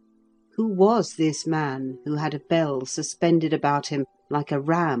signify? Who was this man who had a bell suspended about him like a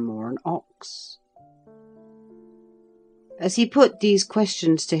ram or an ox? As he put these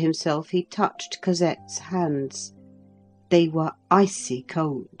questions to himself, he touched Cosette's hands. They were icy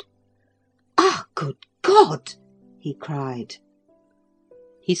cold. "Ah, good God!" he cried.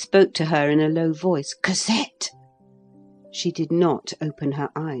 He spoke to her in a low voice. "Cosette!" She did not open her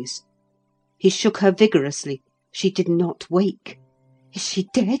eyes. He shook her vigorously. She did not wake. "Is she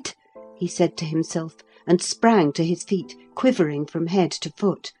dead?" he said to himself, and sprang to his feet, quivering from head to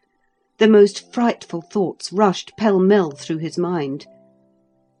foot. The most frightful thoughts rushed pell-mell through his mind.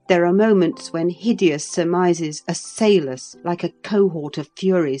 There are moments when hideous surmises assail us like a cohort of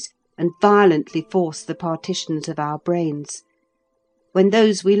furies and violently force the partitions of our brains. When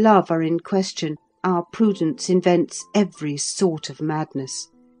those we love are in question, our prudence invents every sort of madness.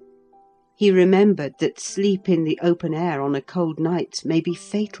 He remembered that sleep in the open air on a cold night may be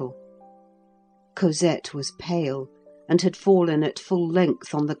fatal. Cosette was pale, and had fallen at full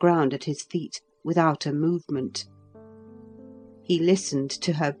length on the ground at his feet, without a movement. He listened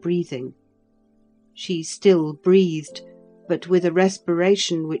to her breathing. She still breathed, but with a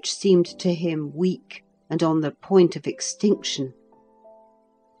respiration which seemed to him weak and on the point of extinction.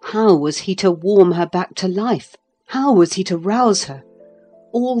 How was he to warm her back to life? How was he to rouse her?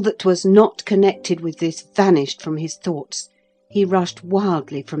 All that was not connected with this vanished from his thoughts. He rushed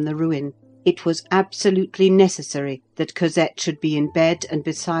wildly from the ruin. It was absolutely necessary that Cosette should be in bed and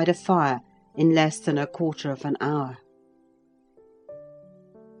beside a fire in less than a quarter of an hour.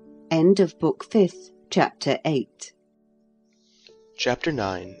 End of Book 5, Chapter 8. Chapter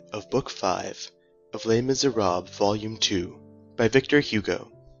 9 of Book 5 of Les Misérables, Volume 2, by Victor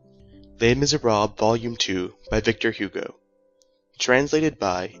Hugo. Les Misérables, Volume 2, by Victor Hugo. Translated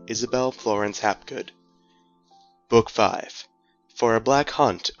by Isabel Florence Hapgood. Book 5. For a Black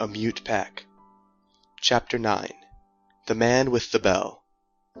Hunt, a Mute Pack. Chapter 9. The Man with the Bell.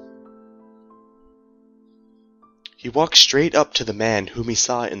 He walked straight up to the man whom he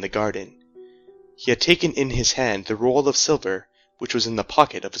saw in the garden. He had taken in his hand the roll of silver which was in the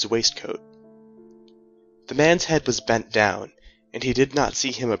pocket of his waistcoat. The man's head was bent down, and he did not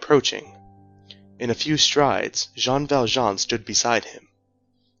see him approaching. In a few strides, Jean Valjean stood beside him.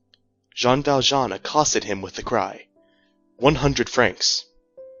 Jean Valjean accosted him with the cry, 100 francs.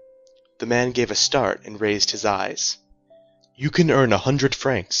 The man gave a start and raised his eyes. You can earn 100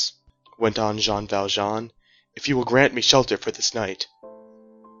 francs, went on Jean Valjean, if you will grant me shelter for this night.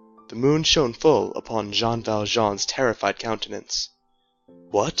 The moon shone full upon Jean Valjean's terrified countenance.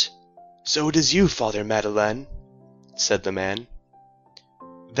 What? So it is you, Father Madeleine, said the man.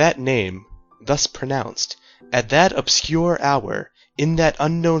 That name, thus pronounced, at that obscure hour, in that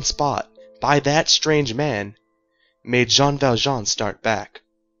unknown spot, by that strange man, made Jean Valjean start back.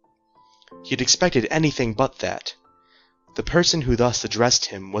 He had expected anything but that. The person who thus addressed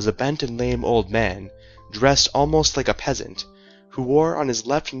him was a bent and lame old man, dressed almost like a peasant, who wore on his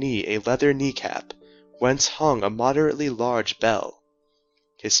left knee a leather kneecap, whence hung a moderately large bell.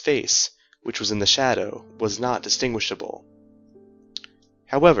 His face, which was in the shadow, was not distinguishable.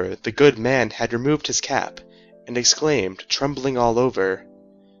 However, the good man had removed his cap, and exclaimed, trembling all over,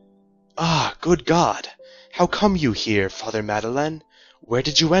 Ah, good God! How come you here, Father Madeleine? Where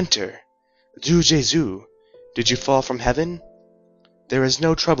did you enter? Dieu Jésus! Did you fall from heaven? There is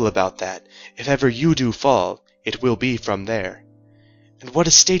no trouble about that. If ever you do fall, it will be from there. And what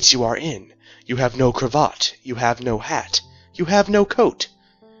a state you are in! You have no cravat, you have no hat, you have no coat.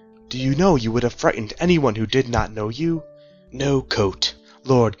 Do you know you would have frightened anyone who did not know you? No coat!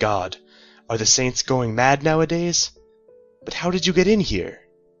 Lord God! Are the saints going mad nowadays? But how did you get in here?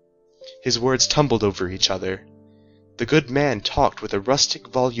 His words tumbled over each other. The good man talked with a rustic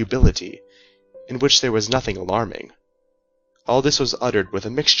volubility, in which there was nothing alarming. All this was uttered with a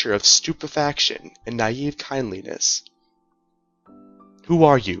mixture of stupefaction and naive kindliness. Who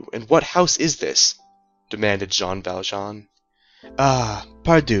are you, and what house is this? Demanded Jean Valjean. Ah,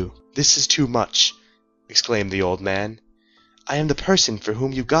 pardieu, this is too much, exclaimed the old man. I am the person for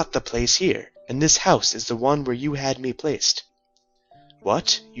whom you got the place here, and this house is the one where you had me placed.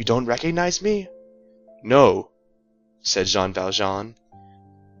 What? You don't recognize me? No, said Jean Valjean.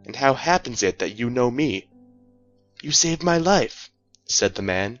 And how happens it that you know me? You saved my life, said the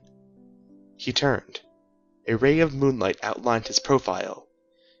man. He turned. A ray of moonlight outlined his profile,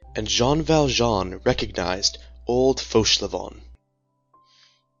 and Jean Valjean recognized old Fauchelevent.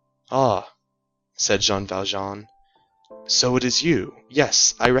 Ah, said Jean Valjean. So it is you.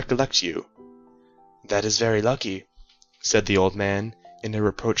 Yes, I recollect you. That is very lucky, said the old man, in a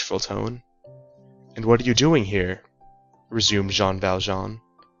reproachful tone. And what are you doing here? Resumed Jean Valjean.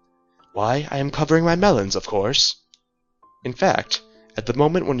 Why, I am covering my melons, of course. In fact, at the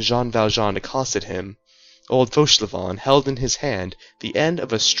moment when Jean Valjean accosted him, old Fauchelevent held in his hand the end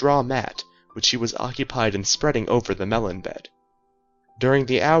of a straw mat which he was occupied in spreading over the melon bed. During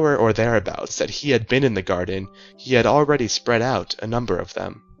the hour or thereabouts that he had been in the garden, he had already spread out a number of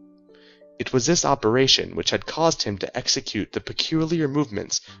them. It was this operation which had caused him to execute the peculiar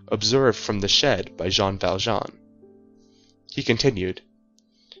movements observed from the shed by Jean Valjean. He continued,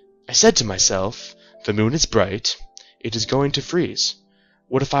 I said to myself, the moon is bright, it is going to freeze.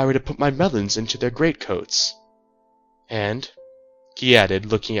 What if I were to put my melons into their greatcoats? And, he added,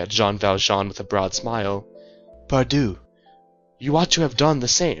 looking at Jean Valjean with a broad smile, Pardieu, you ought to have done the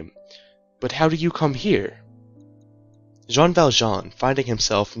same. But how do you come here? Jean Valjean, finding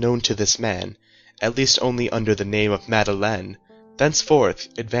himself known to this man, at least only under the name of Madeleine, thenceforth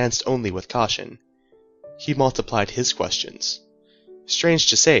advanced only with caution. He multiplied his questions. Strange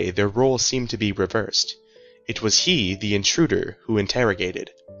to say, their roles seemed to be reversed. It was he, the intruder, who interrogated.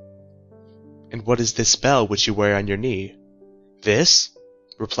 And what is this bell which you wear on your knee? This,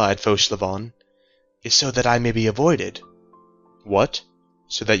 replied Fauchelevent, is so that I may be avoided. What?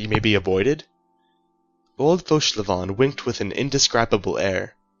 So that you may be avoided? Old Fauchelevent winked with an indescribable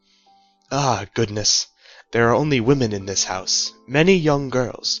air. Ah, goodness! There are only women in this house, many young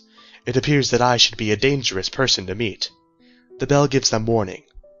girls. It appears that I should be a dangerous person to meet. The bell gives them warning.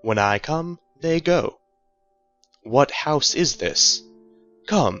 When I come, they go. What house is this?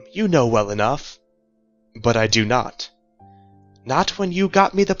 Come, you know well enough. But I do not. Not when you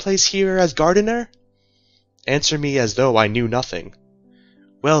got me the place here as gardener? Answer me as though I knew nothing.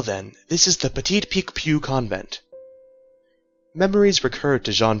 Well then, this is the Petit Picpus convent. Memories recurred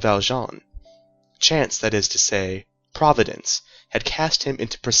to Jean Valjean. Chance, that is to say, Providence, had cast him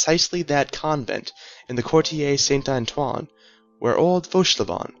into precisely that convent in the Quartier Saint-Antoine, where old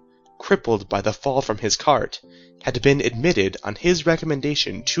Fauchelevent, crippled by the fall from his cart, had been admitted on his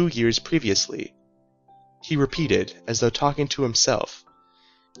recommendation 2 years previously. He repeated, as though talking to himself,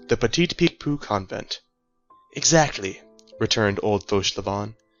 the Petit Picpus convent. Exactly, returned old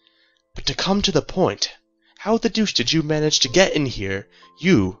Fauchelevent. But to come to the point, how the deuce did you manage to get in here,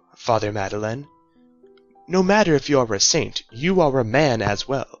 you, Father Madeleine? No matter if you are a saint, you are a man as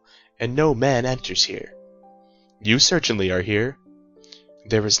well, and no man enters here. You certainly are here.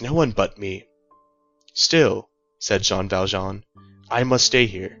 There is no one but me. Still, said Jean Valjean, I must stay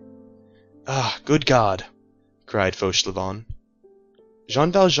here. Ah, good God! Cried Fauchelevent.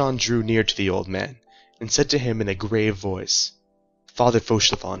 Jean Valjean drew near to the old man, and said to him in a grave voice, Father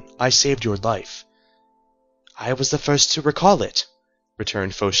Fauchelevent, I saved your life. I was the first to recall it,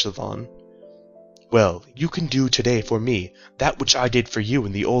 returned Fauchelevent. Well, you can do today for me that which I did for you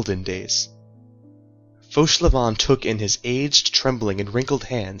in the olden days. Fauchelevent took in his aged, trembling, and wrinkled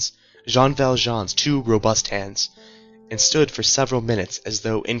hands Jean Valjean's 2 robust hands, and stood for several minutes as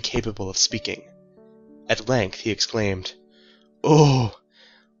though incapable of speaking. At length he exclaimed, Oh,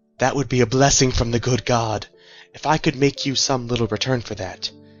 that would be a blessing from the good God, if I could make you some little return for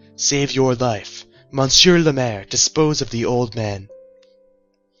that. Save your life. Monsieur le Maire, dispose of the old man.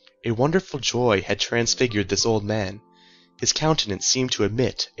 A wonderful joy had transfigured this old man. His countenance seemed to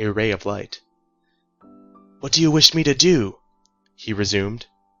emit a ray of light. What do you wish me to do? He resumed.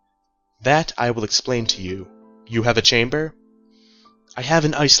 That I will explain to you. You have a chamber? I have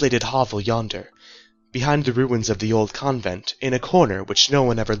an isolated hovel yonder, behind the ruins of the old convent, in a corner which no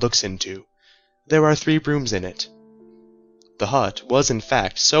one ever looks into. There are 3 rooms in it. The hut was in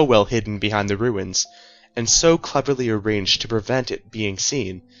fact so well hidden behind the ruins, and so cleverly arranged to prevent it being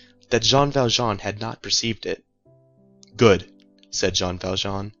seen, that Jean Valjean had not perceived it. Good, said Jean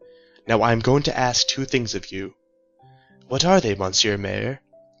Valjean. Now I am going to ask 2 things of you. What are they, Monsieur Mayor?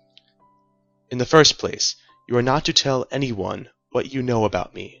 In the first place, you are not to tell anyone what you know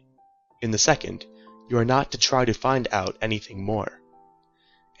about me. In the second, you are not to try to find out anything more.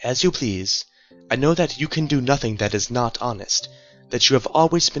 As you please. I know that you can do nothing that is not honest, that you have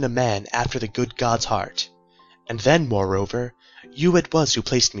always been a man after the good God's heart. And then, moreover, you it was who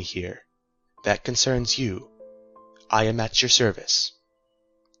placed me here. That concerns you. I am at your service.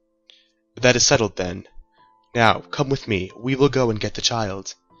 That is settled, then. Now, come with me. We will go and get the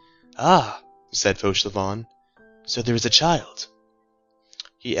child." "Ah," said Fauchelevent, "so there is a child."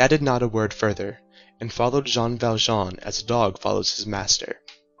 He added not a word further, and followed Jean Valjean as a dog follows his master.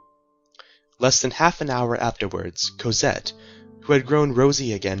 Less than half an hour afterwards, Cosette, who had grown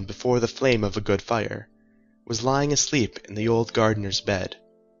rosy again before the flame of a good fire, was lying asleep in the old gardener's bed.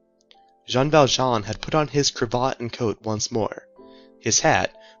 Jean Valjean had put on his cravat and coat once more. His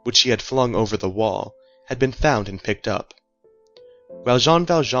hat, which he had flung over the wall, had been found and picked up. While Jean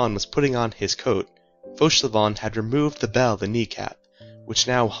Valjean was putting on his coat, Fauchelevent had removed the bell and kneecap, which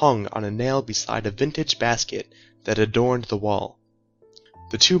now hung on a nail beside a vintage basket that adorned the wall.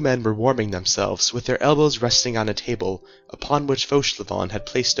 The two men were warming themselves with their elbows resting on a table upon which Fauchelevent had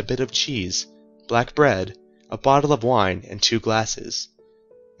placed a bit of cheese, black bread, a bottle of wine, and 2 glasses.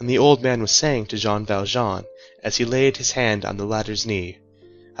 And the old man was saying to Jean Valjean, as he laid his hand on the latter's knee,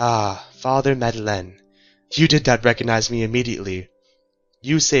 "Ah, Father Madeleine, you did not recognize me immediately.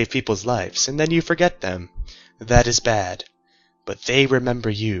 You save people's lives, and then you forget them. That is bad. But they remember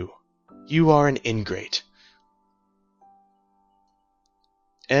you. You are an ingrate."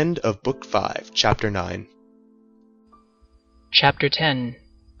 End of Book 5, Chapter 9. Chapter 10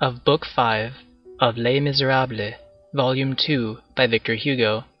 of Book 5 of Les Misérables, Volume 2 by Victor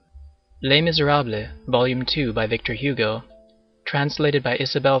Hugo. Les Misérables, Volume 2 by Victor Hugo. Translated by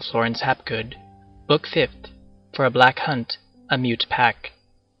Isabel Florence Hapgood. Book 5th, For a Black Hunt, a Mute Pack.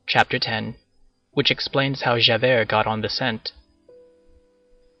 Chapter 10, which explains how Javert got on the scent.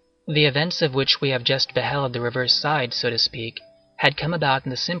 The events of which we have just beheld the reverse side, so to speak, had come about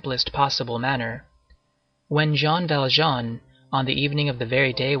in the simplest possible manner. When Jean Valjean, on the evening of the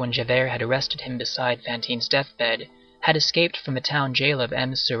very day when Javert had arrested him beside Fantine's deathbed, had escaped from the town jail of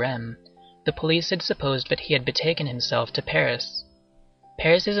M. the police had supposed that he had betaken himself to Paris.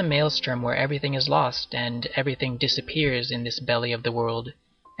 Paris is a maelstrom where everything is lost, and everything disappears in this belly of the world,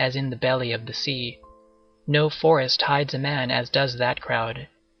 as in the belly of the sea. No forest hides a man as does that crowd.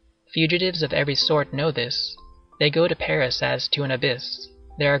 Fugitives of every sort know this. They go to Paris as to an abyss.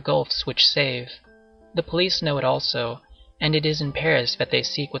 There are gulfs which save. The police know it also, and it is in Paris that they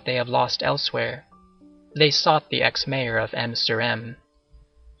seek what they have lost elsewhere. They sought the ex-mayor of M.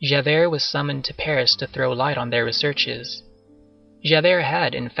 Javert was summoned to Paris to throw light on their researches. Javert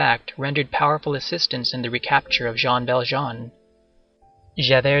had, in fact, rendered powerful assistance in the recapture of Jean Valjean.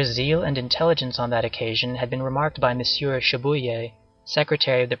 Javert's zeal and intelligence on that occasion had been remarked by Monsieur Chabouillet,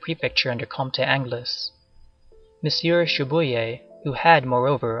 secretary of the prefecture under Comte Anglès. Monsieur Chabouillet, who had,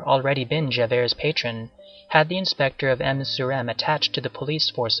 moreover, already been Javert's patron, had the inspector of M. attached to the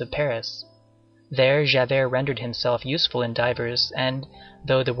police force of Paris. There Javert rendered himself useful in divers, and,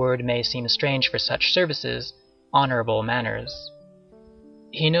 though the word may seem strange for such services, honorable manners.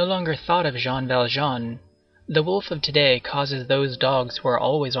 He no longer thought of Jean Valjean. The wolf of today causes those dogs who are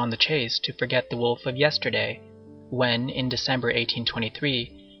always on the chase to forget the wolf of yesterday, when, in December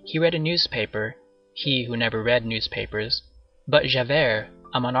 1823, he read a newspaper, he who never read newspapers, but Javert,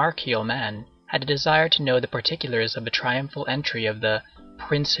 a monarchical man, had a desire to know the particulars of the triumphal entry of the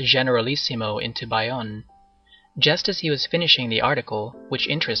Prince Generalissimo into Bayonne. Just as he was finishing the article, which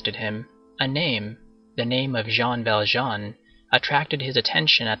interested him, a name, the name of Jean Valjean, attracted his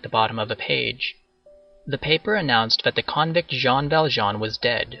attention at the bottom of a page. The paper announced that the convict Jean Valjean was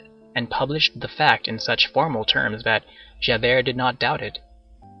dead, and published the fact in such formal terms that Javert did not doubt it.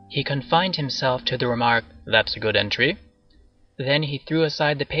 He confined himself to the remark, "That's a good entry." Then he threw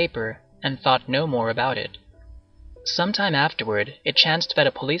aside the paper and thought no more about it. Some time afterward, it chanced that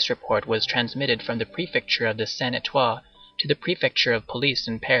a police report was transmitted from the prefecture of the Seine-et-Oise to the prefecture of police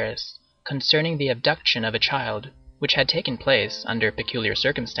in Paris, concerning the abduction of a child, which had taken place, under peculiar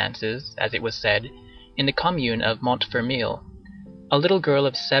circumstances, as it was said, in the commune of Montfermeil. A little girl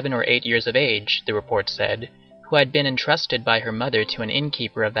of 7 or 8 years of age, the report said, who had been entrusted by her mother to an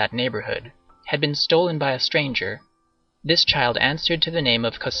innkeeper of that neighborhood, had been stolen by a stranger. This child answered to the name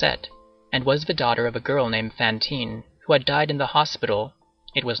of Cosette, and was the daughter of a girl named Fantine, who had died in the hospital,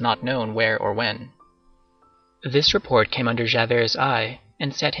 it was not known where or when. This report came under Javert's eye,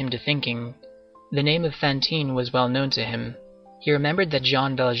 and set him to thinking. The name of Fantine was well known to him. He remembered that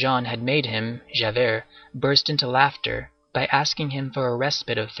Jean Valjean had made him, Javert, burst into laughter, by asking him for a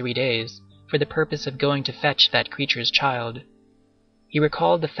respite of 3 days, for the purpose of going to fetch that creature's child. He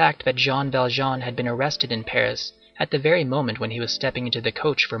recalled the fact that Jean Valjean had been arrested in Paris at the very moment when he was stepping into the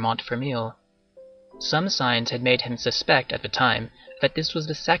coach for Montfermeil. Some signs had made him suspect at the time that this was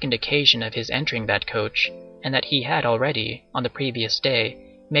the second occasion of his entering that coach, and that he had already, on the previous day,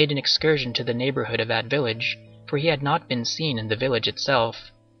 made an excursion to the neighborhood of that village, for he had not been seen in the village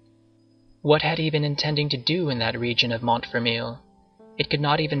itself. What had he been intending to do in that region of Montfermeil? It could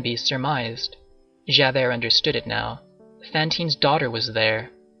not even be surmised. Javert understood it now. Fantine's daughter was there.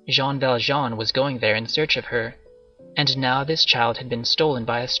 Jean Valjean was going there in search of her. And now this child had been stolen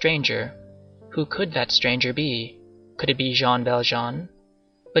by a stranger. Who could that stranger be? Could it be Jean Valjean?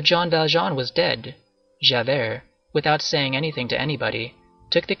 But Jean Valjean was dead. Javert, without saying anything to anybody,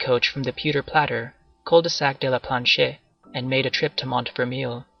 took the coach from the Pewter Platter, cul-de-sac de la Planchette, and made a trip to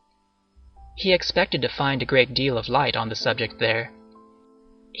Montfermeil. He expected to find a great deal of light on the subject there.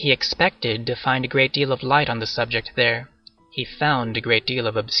 He found a great deal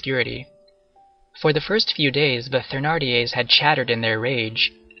of obscurity. For the first few days the Thénardiers had chattered in their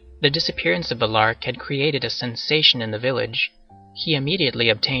rage. The disappearance of the lark had created a sensation in the village. He immediately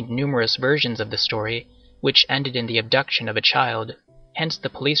obtained numerous versions of the story, which ended in the abduction of a child, hence the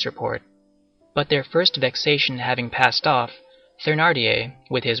police report. But their first vexation having passed off, Thénardier,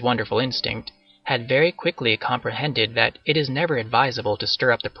 with his wonderful instinct, had very quickly comprehended that it is never advisable to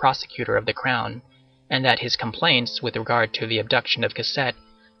stir up the prosecutor of the crown, and that his complaints with regard to the abduction of Cosette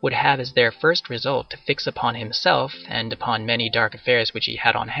would have as their first result to fix upon himself, and upon many dark affairs which he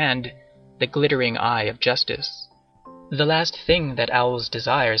had on hand, the glittering eye of justice. The last thing that owls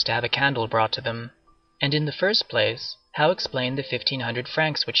desire is to have a candle brought to them. And in the first place, how explain the 1,500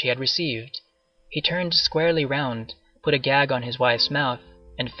 francs which he had received? He turned squarely round, put a gag on his wife's mouth,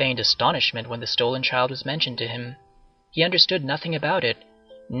 and feigned astonishment when the stolen child was mentioned to him. He understood nothing about it.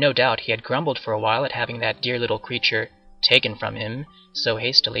 No doubt he had grumbled for a while at having that dear little creature taken from him so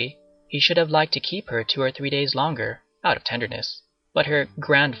hastily. He should have liked to keep her 2 or 3 days longer, out of tenderness. But her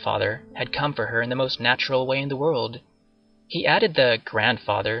grandfather had come for her in the most natural way in the world. He added the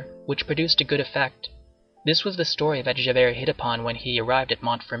grandfather, which produced a good effect. This was the story that Javert hit upon when he arrived at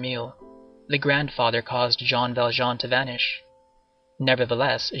Montfermeil. The grandfather caused Jean Valjean to vanish.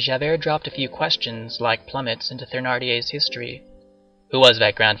 Nevertheless, Javert dropped a few questions, like plummets, into Thénardier's history. Who was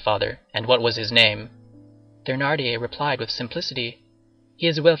that grandfather, and what was his name? Thénardier replied with simplicity. He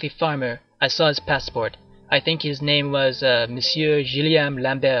is a wealthy farmer. I saw his passport. I think his name was Monsieur Guillaume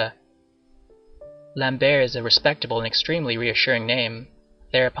Lambert. Lambert is a respectable and extremely reassuring name.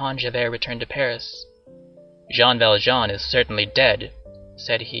 Thereupon Javert returned to Paris. Jean Valjean is certainly dead,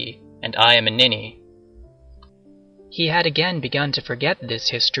 said he, and I am a ninny. He had again begun to forget this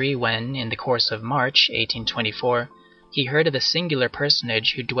history when, in the course of March, 1824, he heard of a singular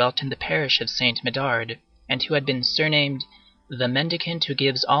personage who dwelt in the parish of Saint Médard, and who had been surnamed the mendicant who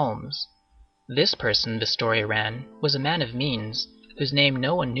gives alms. This person, the story ran, was a man of means, whose name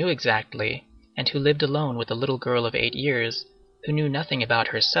no one knew exactly, and who lived alone with a little girl of 8 years, who knew nothing about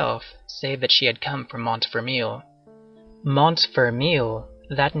herself, save that she had come from Montfermeil. Montfermeil!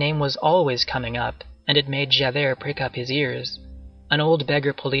 That name was always coming up, and it made Javert prick up his ears. An old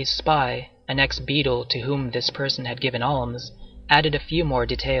beggar police spy, an ex-beadle to whom this person had given alms, added a few more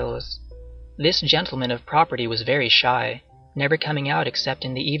details. This gentleman of property was very shy, never coming out except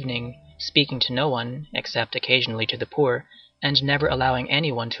in the evening, speaking to no one, except occasionally to the poor, and never allowing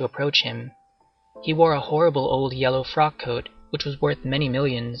anyone to approach him. He wore a horrible old yellow frock-coat, which was worth many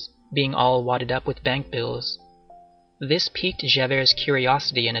millions, being all wadded up with bank bills. This piqued Javert's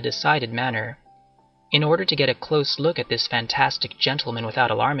curiosity in a decided manner. In order to get a close look at this fantastic gentleman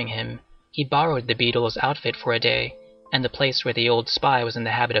without alarming him, he borrowed the beadle's outfit for a day, and the place where the old spy was in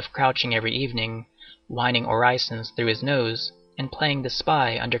the habit of crouching every evening, whining orisons through his nose, and playing the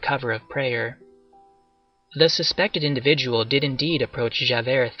spy under cover of prayer. The suspected individual did indeed approach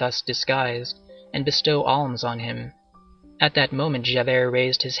Javert thus disguised, and bestow alms on him. At that moment Javert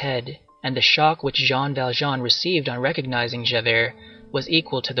raised his head, and the shock which Jean Valjean received on recognizing Javert was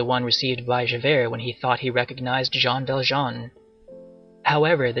equal to the one received by Javert when he thought he recognized Jean Valjean.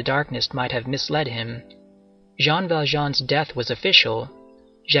 However, the darkness might have misled him. Jean Valjean's death was official.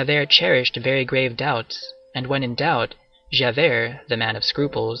 Javert cherished very grave doubts, and when in doubt, Javert, the man of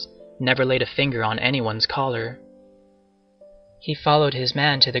scruples, never laid a finger on anyone's collar. He followed his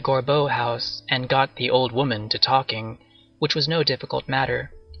man to the Gorbeau house and got the old woman to talking, which was no difficult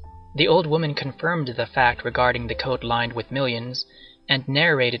matter. The old woman confirmed the fact regarding the coat lined with millions, and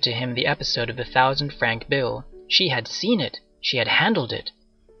narrated to him the episode of the 1,000-franc bill. She had seen it. She had handled it.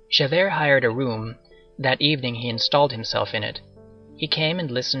 Javert hired a room. That evening he installed himself in it. He came and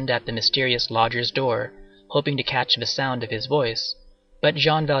listened at the mysterious lodger's door, hoping to catch the sound of his voice, but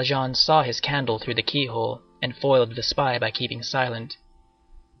Jean Valjean saw his candle through the keyhole, and foiled the spy by keeping silent.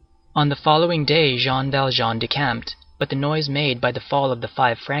 On the following day Jean Valjean decamped, but the noise made by the fall of the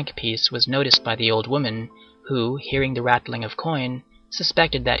 5-franc piece was noticed by the old woman, who, hearing the rattling of coin,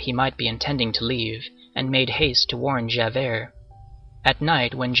 suspected that he might be intending to leave, and made haste to warn Javert. At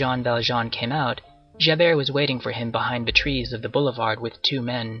night, when Jean Valjean came out, Javert was waiting for him behind the trees of the boulevard with 2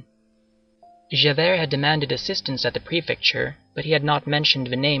 men. Javert had demanded assistance at the prefecture, but he had not mentioned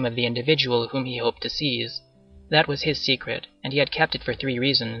the name of the individual whom he hoped to seize. That was his secret, and he had kept it for 3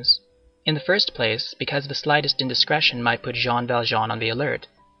 reasons. In the first place, because the slightest indiscretion might put Jean Valjean on the alert.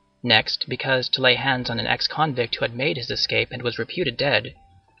 Next, because to lay hands on an ex-convict who had made his escape and was reputed dead,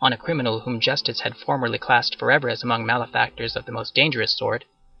 on a criminal whom justice had formerly classed forever as among malefactors of the most dangerous sort,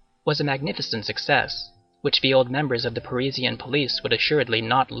 was a magnificent success, which the old members of the Parisian police would assuredly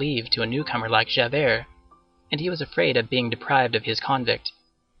not leave to a newcomer like Javert, and he was afraid of being deprived of his convict.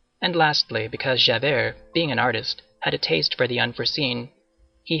 And lastly, because Javert, being an artist, had a taste for the unforeseen.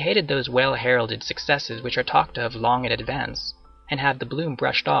 He hated those well-heralded successes which are talked of long in advance, and have the bloom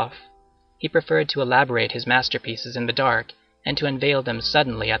brushed off. He preferred to elaborate his masterpieces in the dark, and to unveil them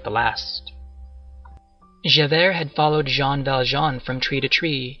suddenly at the last. Javert had followed Jean Valjean from tree to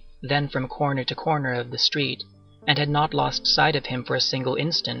tree, then from corner to corner of the street, and had not lost sight of him for a single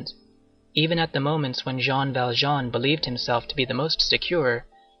instant. Even at the moments when Jean Valjean believed himself to be the most secure,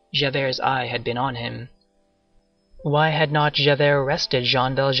 Javert's eye had been on him. Why had not Javert arrested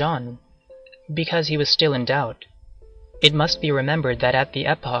Jean Valjean? Because he was still in doubt. It must be remembered that at the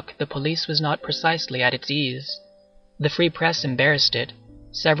epoch the police was not precisely at its ease. The free press embarrassed it.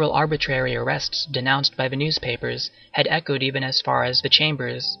 Several arbitrary arrests denounced by the newspapers had echoed even as far as the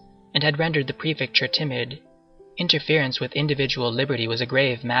chambers, and had rendered the prefecture timid. Interference with individual liberty was a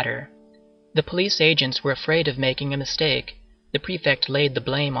grave matter. The police agents were afraid of making a mistake. The prefect laid the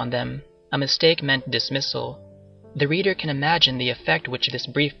blame on them. A mistake meant dismissal. The reader can imagine the effect which this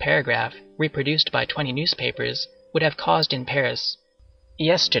brief paragraph, reproduced by 20 newspapers, would have caused in Paris.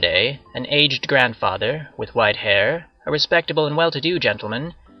 Yesterday, an aged grandfather, with white hair, a respectable and well-to-do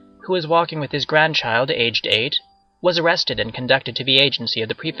gentleman, who was walking with his grandchild, aged 8, was arrested and conducted to the agency of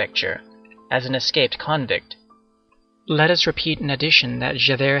the prefecture, as an escaped convict. Let us repeat in addition that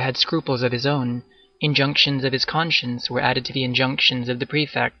Javert had scruples of his own. Injunctions of his conscience were added to the injunctions of the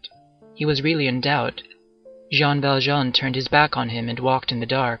prefect. He was really in doubt. Jean Valjean turned his back on him and walked in the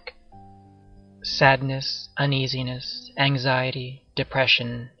dark. Sadness, uneasiness, anxiety,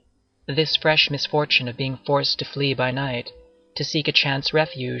 depression. This fresh misfortune of being forced to flee by night, to seek a chance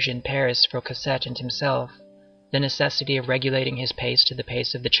refuge in Paris for Cosette and himself, the necessity of regulating his pace to the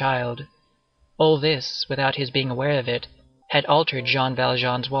pace of the child. All this, without his being aware of it, had altered Jean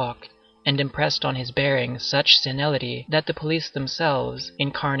Valjean's walk, and impressed on his bearing such senility that the police themselves,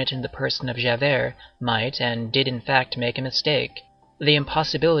 incarnate in the person of Javert, might and did in fact make a mistake. The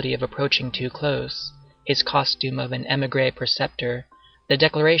impossibility of approaching too close, his costume of an émigré preceptor, the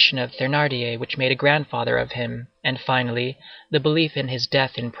declaration of Thénardier which made a grandfather of him, and finally, the belief in his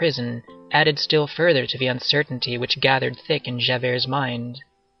death in prison, added still further to the uncertainty which gathered thick in Javert's mind.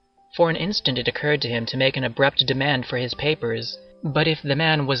 For an instant it occurred to him to make an abrupt demand for his papers, but if the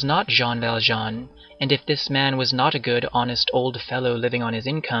man was not Jean Valjean, and if this man was not a good, honest old fellow living on his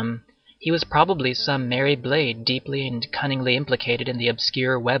income, he was probably some merry blade deeply and cunningly implicated in the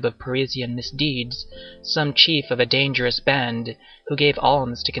obscure web of Parisian misdeeds, some chief of a dangerous band who gave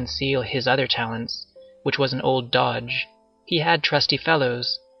alms to conceal his other talents, which was an old dodge. He had trusty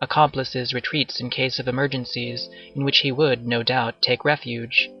fellows, accomplices, retreats in case of emergencies, in which he would, no doubt, take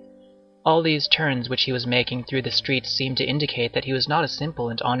refuge. All these turns which he was making through the streets seemed to indicate that he was not a simple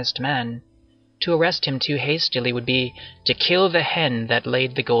and honest man. To arrest him too hastily would be to kill the hen that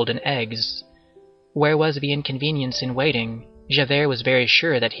laid the golden eggs. Where was the inconvenience in waiting? Javert was very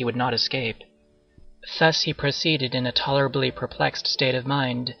sure that he would not escape. Thus he proceeded in a tolerably perplexed state of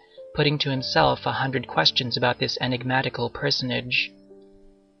mind, putting to himself 100 questions about this enigmatical personage.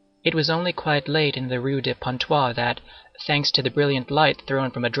 It was only quite late in the Rue de Pontoise that, thanks to the brilliant light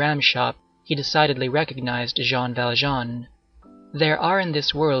thrown from a dram-shop, he decidedly recognized Jean Valjean. There are in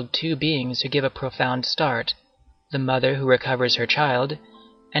this world 2 beings who give a profound start, the mother who recovers her child,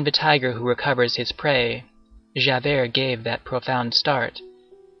 and the tiger who recovers his prey. Javert gave that profound start.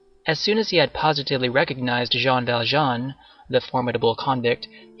 As soon as he had positively recognized Jean Valjean, the formidable convict,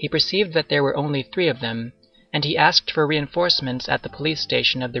 he perceived that there were only 3 of them, and he asked for reinforcements at the police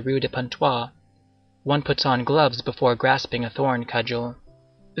station of the Rue de Pontoise. One puts on gloves before grasping a thorn cudgel.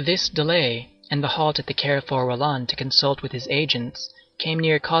 This delay, and the halt at the Carrefour Roland to consult with his agents, came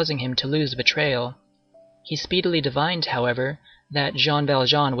near causing him to lose the trail. He speedily divined, however, that Jean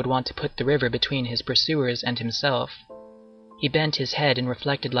Valjean would want to put the river between his pursuers and himself. He bent his head and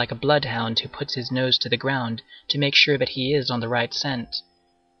reflected like a bloodhound who puts his nose to the ground to make sure that he is on the right scent.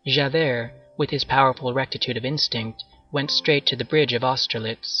 Javert, with his powerful rectitude of instinct, went straight to the bridge of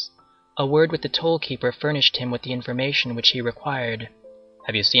Austerlitz. A word with the toll-keeper furnished him with the information which he required.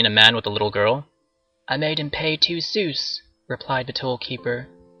 "Have you seen a man with a little girl?" "I made him pay 2 sous," replied the toll-keeper.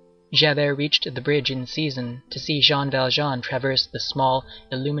 Javert reached the bridge in season to see Jean Valjean traverse the small,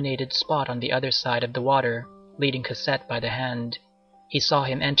 illuminated spot on the other side of the water, leading Cosette by the hand. He saw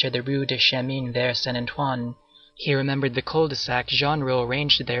him enter the Rue de Chemin vers Saint-Antoine. He remembered the cul-de-sac Genrot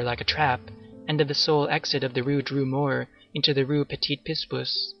arranged there like a trap, and of the sole exit of the Rue Dru Mort into the Rue Petit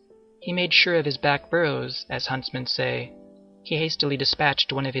Picpus. He made sure of his back burrows, as huntsmen say. He hastily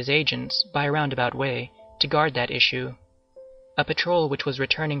dispatched one of his agents, by a roundabout way, to guard that issue. A patrol which was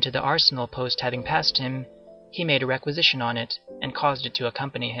returning to the arsenal post having passed him, he made a requisition on it, and caused it to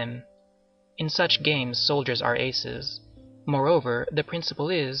accompany him. In such games soldiers are aces. Moreover, the principle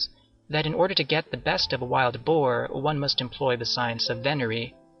is, that in order to get the best of a wild boar, one must employ the science of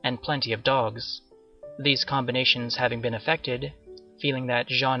venery, and plenty of dogs. These combinations having been effected, feeling that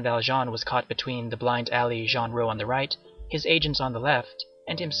Jean Valjean was caught between the blind alley Genrot on the right, his agents on the left,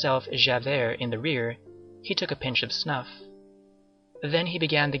 and himself Javert in the rear, he took a pinch of snuff. Then he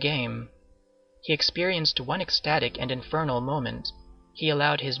began the game. He experienced one ecstatic and infernal moment. He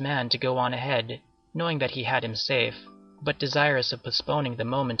allowed his man to go on ahead, knowing that he had him safe, but desirous of postponing the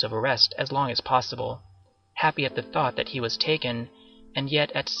moment of arrest as long as possible, happy at the thought that he was taken, and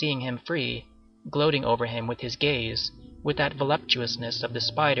yet at seeing him free, gloating over him with his gaze, with that voluptuousness of the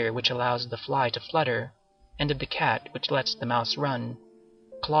spider which allows the fly to flutter, and of the cat which lets the mouse run.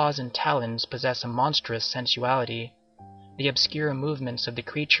 Claws and talons possess a monstrous sensuality. The obscure movements of the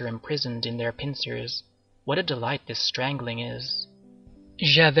creature imprisoned in their pincers. What a delight this strangling is!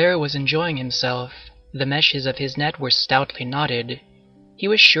 Javert was enjoying himself. The meshes of his net were stoutly knotted. He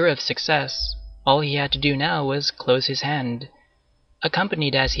was sure of success. All he had to do now was close his hand.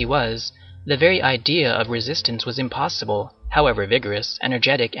 Accompanied as he was, the very idea of resistance was impossible, however vigorous,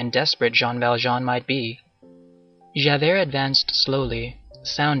 energetic, and desperate Jean Valjean might be. Javert advanced slowly,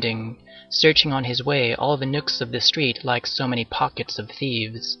 sounding, searching on his way all the nooks of the street like so many pockets of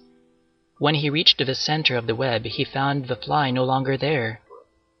thieves. When he reached the center of the web, he found the fly no longer there.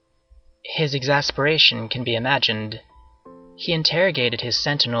 His exasperation can be imagined. He interrogated his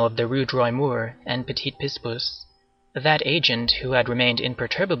sentinel of the Rue Droit Mur and Petit Picpus. That agent, who had remained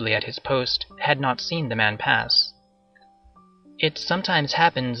imperturbably at his post, had not seen the man pass. It sometimes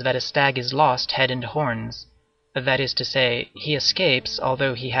happens that a stag is lost head and horns. That is to say, he escapes,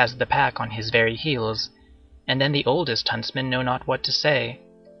 although he has the pack on his very heels, and then the oldest huntsmen know not what to say.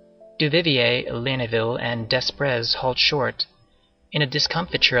 Duvivier, Ligneville, and Desprez halt short. In a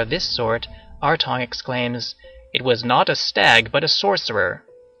discomfiture of this sort, Arton exclaims, "It was not a stag, but a sorcerer."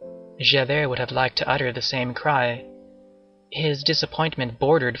 Javert would have liked to utter the same cry. His disappointment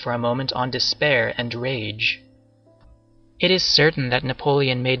bordered for a moment on despair and rage. It is certain that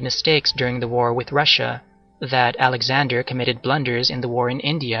Napoleon made mistakes during the war with Russia, that Alexander committed blunders in the war in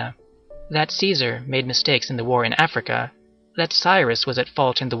India, that Caesar made mistakes in the war in Africa, that Cyrus was at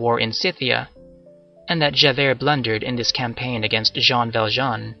fault in the war in Scythia, and that Javert blundered in this campaign against Jean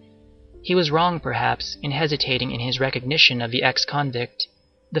Valjean. He was wrong, perhaps, in hesitating in his recognition of the ex-convict.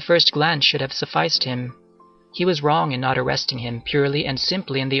 The first glance should have sufficed him. He was wrong in not arresting him purely and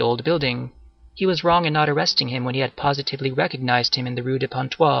simply in the old building. He was wrong in not arresting him when he had positively recognized him in the Rue de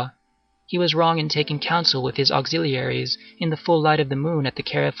Pontoise. He was wrong in taking counsel with his auxiliaries in the full light of the moon at the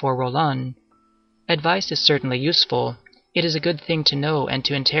Carrefour Roland. Advice is certainly useful. It is a good thing to know and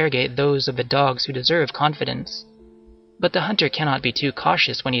to interrogate those of the dogs who deserve confidence. But the hunter cannot be too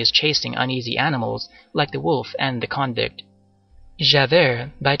cautious when he is chasing uneasy animals like the wolf and the convict.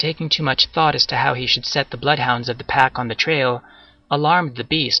 Javert, by taking too much thought as to how he should set the bloodhounds of the pack on the trail, alarmed the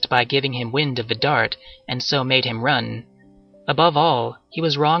beast by giving him wind of the dart, and so made him run. Above all, he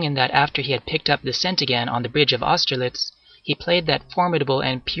was wrong in that after he had picked up the scent again on the bridge of Austerlitz, he played that formidable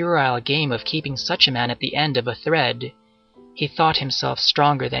and puerile game of keeping such a man at the end of a thread. He thought himself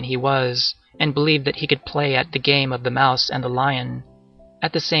stronger than he was, and believed that he could play at the game of the mouse and the lion.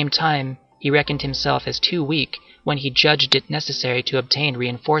 At the same time, he reckoned himself as too weak when he judged it necessary to obtain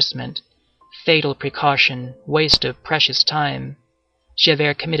reinforcement. Fatal precaution, waste of precious time.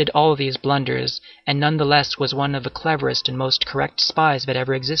 Javert committed all these blunders, and none the less was one of the cleverest and most correct spies that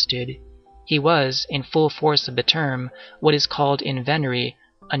ever existed. He was, in full force of the term, what is called in venery,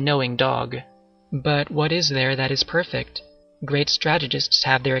 a knowing dog. But what is there that is perfect? Great strategists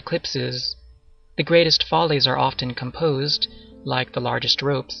have their eclipses. The greatest follies are often composed, like the largest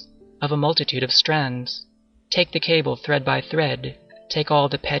ropes, of a multitude of strands. Take the cable thread by thread, take all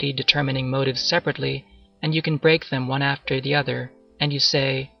the petty determining motives separately, and you can break them one after the other, and you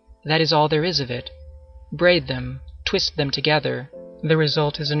say, that is all there is of it. Braid them, twist them together, The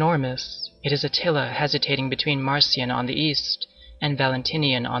result is enormous. It is Attila hesitating between Marcian on the east and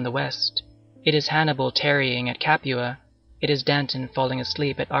Valentinian on the west. It is Hannibal tarrying at Capua. It is Danton falling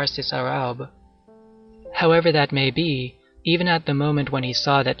asleep at Arcis Araube. However that may be, even at the moment when he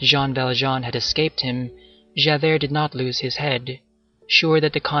saw that Jean Valjean had escaped him, Javert did not lose his head. Sure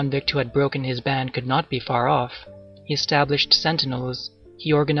that the convict who had broken his band could not be far off, he established sentinels,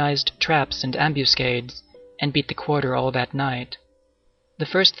 he organized traps and ambuscades, and beat the quarter all that night. The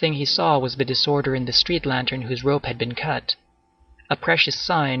first thing he saw was the disorder in the street lantern whose rope had been cut. A precious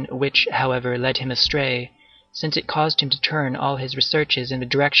sign, which, however, led him astray, since it caused him to turn all his researches in the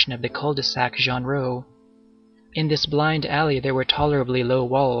direction of the cul-de-sac Genrot. In this blind alley there were tolerably low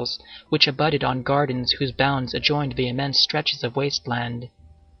walls, which abutted on gardens whose bounds adjoined the immense stretches of wasteland.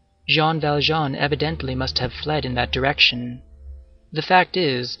 Jean Valjean evidently must have fled in that direction. The fact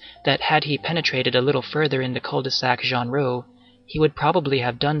is, that had he penetrated a little further in the cul-de-sac Genrot, he would probably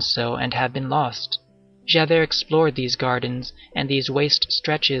have done so and have been lost. Javert explored these gardens and these waste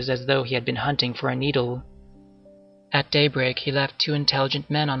stretches as though he had been hunting for a needle. At daybreak he left 2 intelligent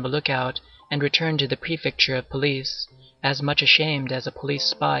men on the lookout and returned to the prefecture of police, as much ashamed as a police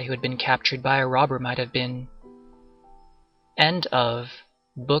spy who had been captured by a robber might have been. End of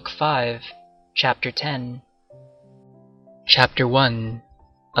Book 5, Chapter 10. Chapter 1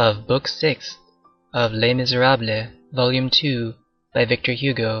 of Book 6 of Les Misérables, Volume 2, by Victor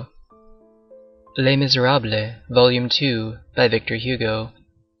Hugo. Les Misérables, Volume 2, by Victor Hugo.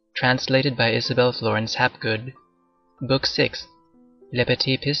 Translated by Isabel Florence Hapgood. Book 6, Le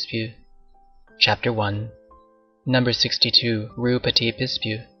Petit Picpus. Chapter 1. Number 62, Rue Petit Picpus.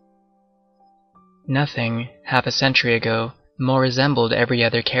 Nothing, half a century ago, more resembled every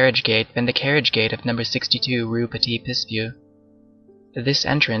other carriage gate than the carriage gate of number 62 Rue Petit Picpus. This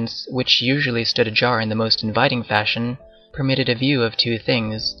entrance, which usually stood ajar in the most inviting fashion, permitted a view of 2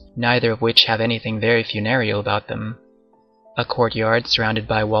 things, neither of which have anything very funereal about them: a courtyard surrounded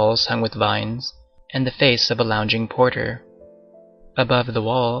by walls hung with vines, and the face of a lounging porter. Above the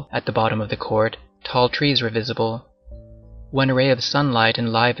wall, at the bottom of the court, tall trees were visible. When a ray of sunlight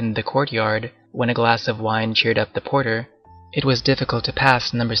enlivened the courtyard, when a glass of wine cheered up the porter, it was difficult to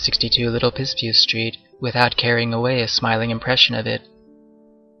pass number 62 Little Picpus Street without carrying away a smiling impression of it.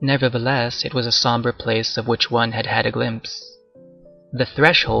 Nevertheless, it was a somber place of which one had had a glimpse. The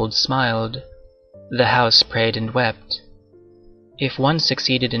threshold smiled. The house prayed and wept. If one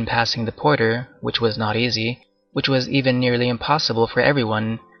succeeded in passing the porter, which was not easy, which was even nearly impossible for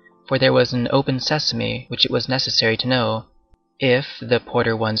everyone, for there was an open sesame which it was necessary to know. If, the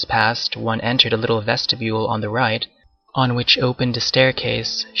porter once passed, one entered a little vestibule on the right, on which opened a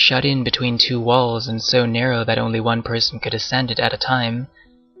staircase, shut in between 2 walls and so narrow that only one person could ascend it at a time.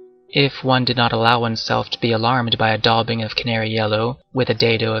 If one did not allow oneself to be alarmed by a daubing of canary yellow, with a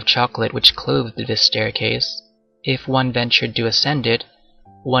dado of chocolate which clothed this staircase, if one ventured to ascend it,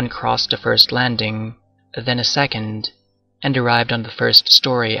 one crossed a first landing, then a second, and arrived on the first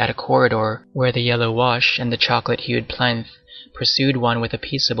story at a corridor where the yellow wash and the chocolate-hued plinth pursued one with a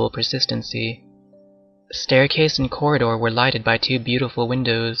peaceable persistency. Staircase and corridor were lighted by 2 beautiful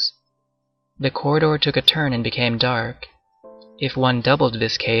windows. The corridor took a turn and became dark. If one doubled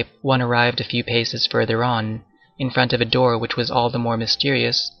this cape, one arrived a few paces further on, in front of a door which was all the more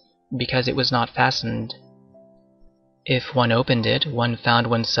mysterious because it was not fastened. If one opened it, one found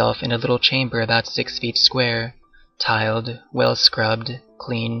oneself in a little chamber about 6 feet square, tiled, well scrubbed,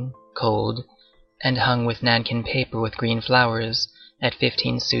 clean, cold, and hung with nankin paper with green flowers, at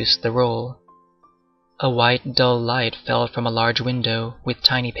 15 sous the roll. A white, dull light fell from a large window with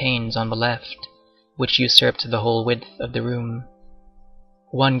tiny panes on the left, which usurped the whole width of the room.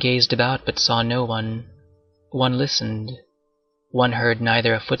 One gazed about but saw no one. One listened. One heard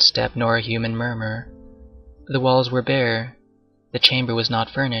neither a footstep nor a human murmur. The walls were bare. The chamber was not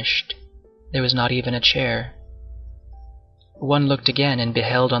furnished. There was not even a chair. One looked again and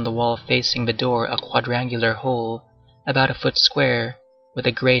beheld on the wall facing the door a quadrangular hole, about 1 foot square, with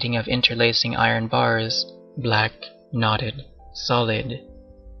a grating of interlacing iron bars, black, knotted, solid,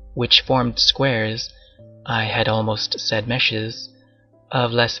 which formed squares, I had almost said meshes,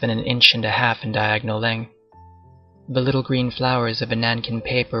 of less than 1.5 inches in diagonal length. The little green flowers of a nankin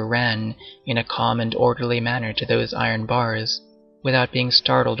paper ran in a calm and orderly manner to those iron bars, without being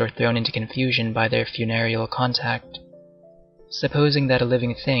startled or thrown into confusion by their funereal contact. Supposing that a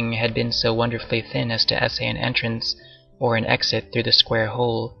living thing had been so wonderfully thin as to essay an entrance or an exit through the square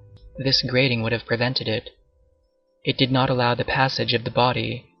hole, this grating would have prevented it. It did not allow the passage of the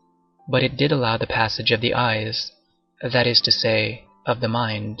body, but it did allow the passage of the eyes, that is to say, of the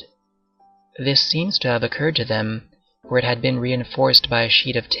mind. This seems to have occurred to them, where it had been reinforced by a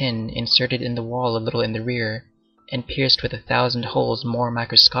sheet of tin inserted in the wall a little in the rear, and pierced with 1,000 holes more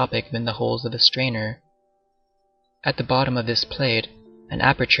microscopic than the holes of a strainer. At the bottom of this plate, an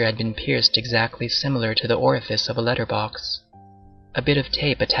aperture had been pierced exactly similar to the orifice of a letterbox. A bit of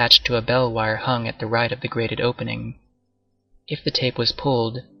tape attached to a bell wire hung at the right of the grated opening. If the tape was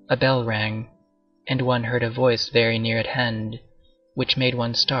pulled, a bell rang, and one heard a voice very near at hand, which made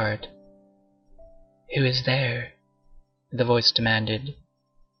one start. "Who is there?" the voice demanded.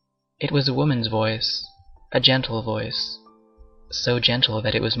 It was a woman's voice, a gentle voice, so gentle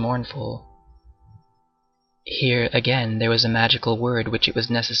that it was mournful. Here, again, there was a magical word which it was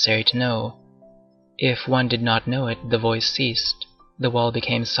necessary to know. If one did not know it, the voice ceased. The wall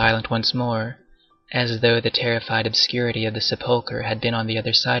became silent once more, as though the terrified obscurity of the sepulchre had been on the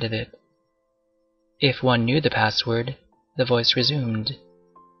other side of it. If one knew the password, the voice resumed,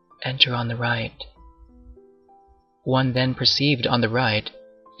 "Enter on the right." One then perceived on the right,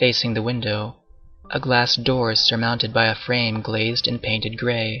 facing the window, a glass door surmounted by a frame glazed and painted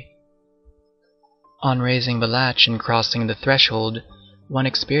grey. On raising the latch and crossing the threshold, one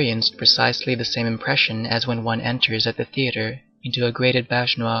experienced precisely the same impression as when one enters at the theatre into a grated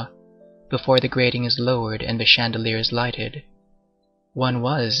baignoire, before the grating is lowered and the chandelier is lighted. One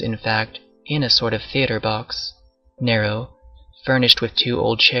was, in fact, in a sort of theatre box, narrow, furnished with 2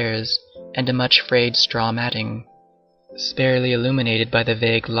 old chairs, and a much frayed straw matting, sparely illuminated by the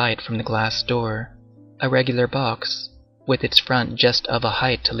vague light from the glass door, a regular box, with its front just of a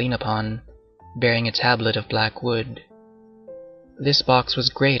height to lean upon, bearing a tablet of black wood. This box was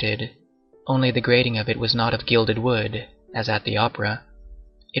grated, only the grating of it was not of gilded wood, as at the opera.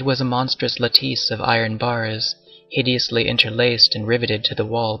 It was a monstrous lattice of iron bars, hideously interlaced and riveted to the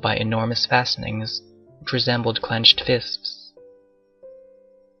wall by enormous fastenings, which resembled clenched fists.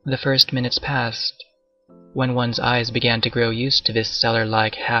 The first minutes passed. When one's eyes began to grow used to this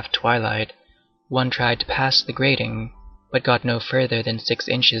cellar-like half-twilight, one tried to pass the grating, but got no further than 6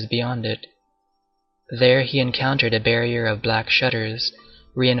 inches beyond it. There he encountered a barrier of black shutters,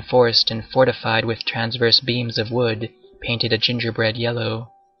 reinforced and fortified with transverse beams of wood painted a gingerbread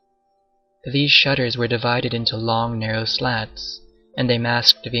yellow. These shutters were divided into long, narrow slats, and they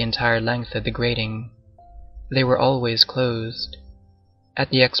masked the entire length of the grating. They were always closed. At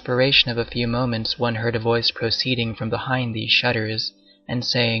the expiration of a few moments one heard a voice proceeding from behind these shutters, and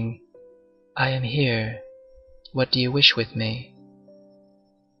saying, "I am here. What do you wish with me?"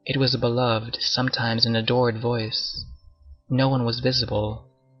 It was a beloved, sometimes an adored voice. No one was visible.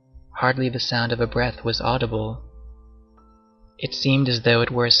 Hardly the sound of a breath was audible. It seemed as though it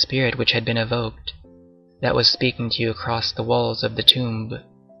were a spirit which had been evoked, that was speaking to you across the walls of the tomb.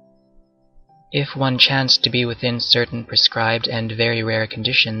 If one chanced to be within certain prescribed and very rare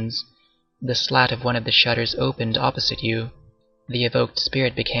conditions, the slat of one of the shutters opened opposite you, the evoked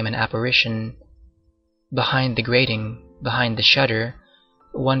spirit became an apparition. Behind the grating, behind the shutter,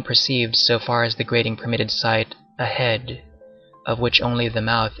 one perceived, so far as the grating permitted sight, a head, of which only the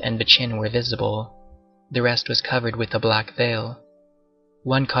mouth and the chin were visible. The rest was covered with a black veil.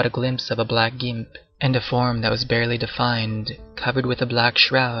 One caught a glimpse of a black gimp, and a form that was barely defined, covered with a black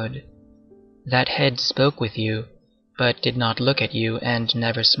shroud. That head spoke with you, but did not look at you and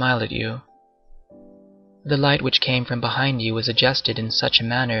never smiled at you. The light which came from behind you was adjusted in such a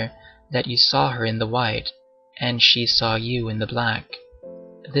manner that you saw her in the white, and she saw you in the black.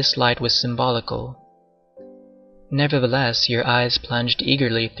 This light was symbolical. Nevertheless, your eyes plunged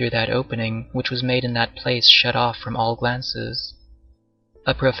eagerly through that opening which was made in that place shut off from all glances.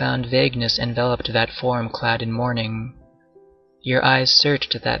 A profound vagueness enveloped that form clad in mourning. Your eyes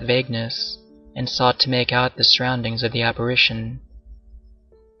searched that vagueness, and sought to make out the surroundings of the apparition.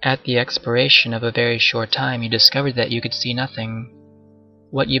 At the expiration of a very short time you discovered that you could see nothing.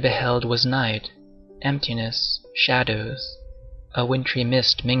 What you beheld was night, emptiness, shadows, a wintry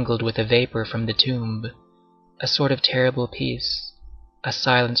mist mingled with a vapor from the tomb, a sort of terrible peace, a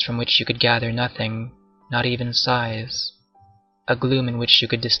silence from which you could gather nothing, not even sighs, a gloom in which you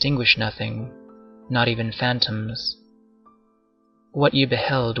could distinguish nothing, not even phantoms. What you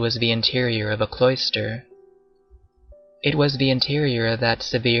beheld was the interior of a cloister. It was the interior of that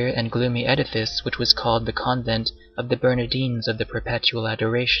severe and gloomy edifice which was called the convent of the Bernardines of the Perpetual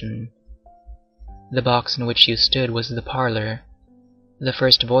Adoration. The box in which you stood was the parlor. The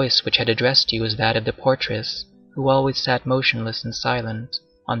first voice which had addressed you was that of the portress, who always sat motionless and silent,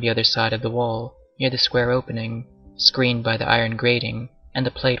 on the other side of the wall, near the square opening, screened by the iron grating, and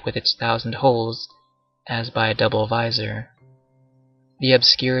the plate with its 1,000 holes, as by a double visor. The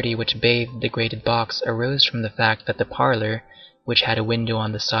obscurity which bathed the grated box arose from the fact that the parlor, which had a window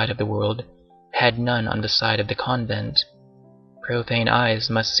on the side of the world, had none on the side of the convent. Profane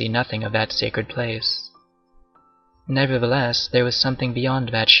eyes must see nothing of that sacred place. Nevertheless, there was something beyond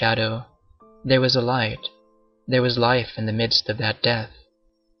that shadow. There was a light. There was life in the midst of that death.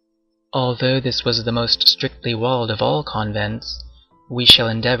 Although this was the most strictly walled of all convents, we shall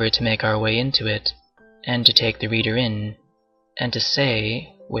endeavor to make our way into it, and to take the reader in, and to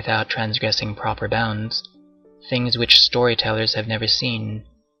say, without transgressing proper bounds, things which storytellers have never seen,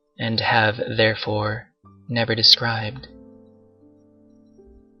 and have, therefore, never described.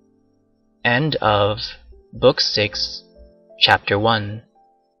 End of Book 6, Chapter 1.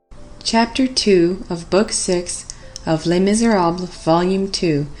 Chapter 2 of Book 6 of Les Misérables, Volume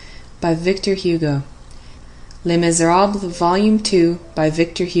 2, by Victor Hugo. Les Misérables, Volume 2, by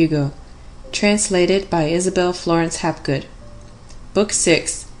Victor Hugo. Translated by Isabel Florence Hapgood. Book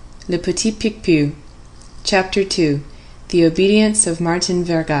 6, Le Petit Picpus. Chapter 2, The Obedience of Martin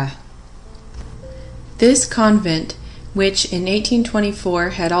Verga. This convent, which in 1824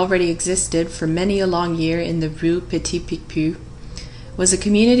 had already existed for many a long year in the Rue Petit Picpus, was a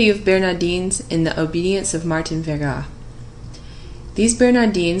community of Bernardines in the obedience of Martin Verga. These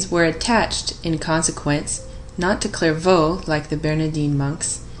Bernardines were attached, in consequence, not to Clairvaux, like the Bernardine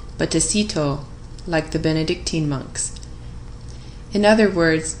monks, but to Citeaux, like the Benedictine monks. In other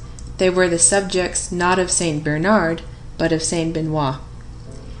words, they were the subjects not of Saint Bernard, but of Saint Benoit.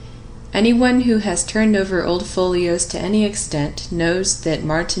 Anyone who has turned over old folios to any extent knows that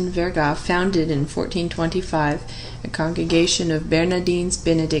Martin Verga founded in 1425 a congregation of Bernardines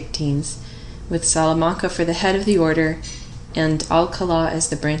Benedictines, with Salamanca for the head of the order, and Alcalá as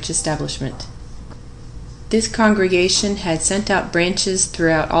the branch establishment. This congregation had sent out branches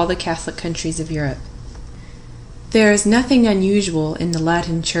throughout all the Catholic countries of Europe. There is nothing unusual in the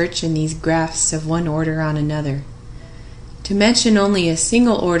Latin Church in these grafts of one order on another. To mention only a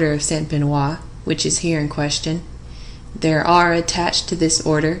single order of Saint Benoit, which is here in question, there are attached to this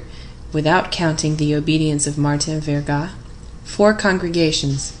order, without counting the obedience of Martin Verga, 4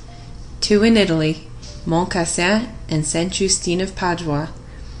 congregations, 2 in Italy, Montcassin and Saint Justine of Padua,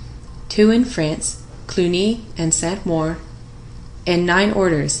 2 in France, Cluny and Saint-Maur, and 9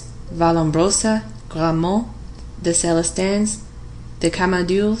 orders, Vallombrosa, Gramont, the Celestins, the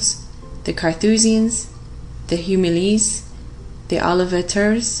Camadules, the Carthusians, the Humilies, the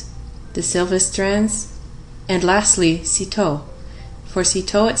Oliveteurs, the Sylvestrans, and lastly Citeaux. For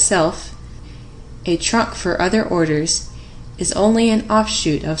Citeaux itself, a trunk for other orders, is only an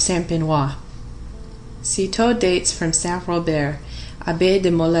offshoot of Saint Benoit. Citeaux dates from Saint Robert, Abbé de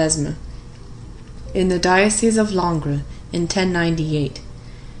Molesme, in the Diocese of Langres in 1098.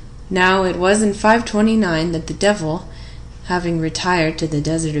 Now it was in 529 that the devil, having retired to the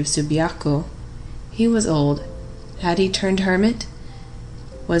desert of Subiaco, he was old, had he turned hermit,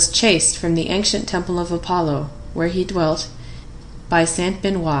 was chased from the ancient temple of Apollo, where he dwelt, by Saint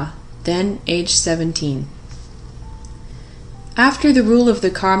Benoit, then aged 17. After the rule of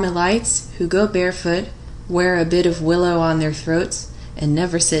the Carmelites, who go barefoot, wear a bit of willow on their throats, and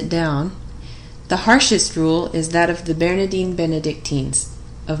never sit down, the harshest rule is that of the Bernardine Benedictines,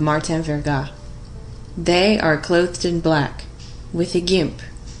 of Martin Verga. They are clothed in black, with a guimpe,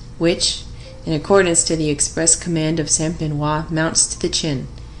 which, in accordance to the express command of Saint Benoit, mounts to the chin,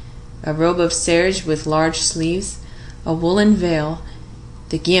 a robe of serge with large sleeves, a woolen veil,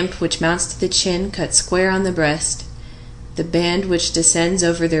 the guimpe which mounts to the chin cut square on the breast, the band which descends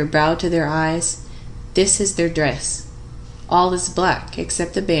over their brow to their eyes. This is their dress. All is black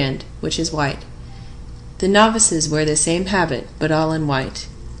except the band, which is white. The novices wear the same habit, but all in white.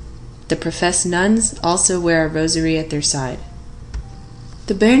 The professed nuns also wear a rosary at their side.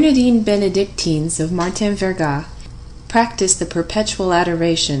 The Bernardine Benedictines of Martin Verga practice the perpetual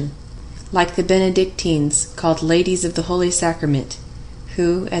adoration, like the Benedictines called Ladies of the Holy Sacrament,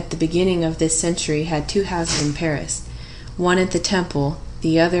 who at the beginning of this century had 2 houses in Paris, one at the Temple,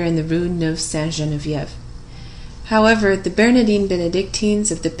 the other in the Rue Neuve Sainte-Geneviève. However, the Bernardine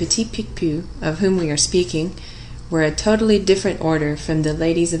Benedictines of the Petit Picpus, of whom we are speaking, were a totally different order from the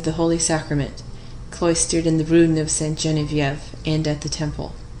Ladies of the Holy Sacrament, cloistered in the Rue Neuve Sainte-Geneviève and at the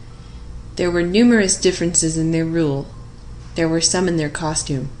Temple. There were numerous differences in their rule. There were some in their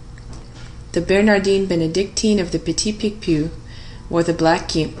costume. The Bernardine Benedictine of the Petit Picpus wore the black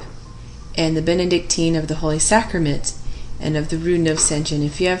guimpe, and the Benedictine of the Holy Sacrament and of the Rue Neuve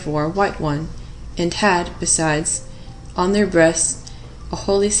Sainte-Geneviève wore a white one, and had, besides, on their breasts a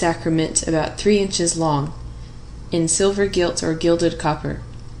Holy Sacrament about 3 inches long, in silver gilt or gilded copper.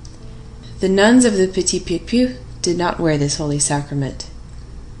 The nuns of the Petit Picpus did not wear this Holy Sacrament.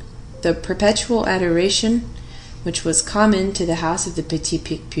 The perpetual adoration, which was common to the house of the Petit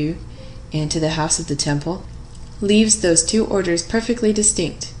Picpus, and to the house of the temple, leaves those two orders perfectly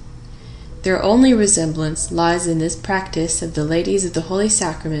distinct. Their only resemblance lies in this practice of the Ladies of the Holy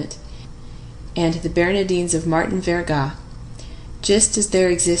Sacrament and the Bernardines of Martin Verga, just as there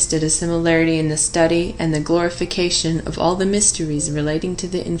existed a similarity in the study and the glorification of all the mysteries relating to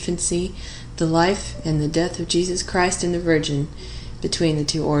the infancy, the life, and the death of Jesus Christ and the Virgin between the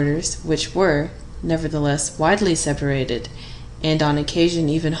two orders, which were, nevertheless, widely separated, and on occasion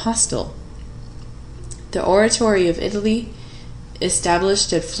even hostile. The Oratory of Italy,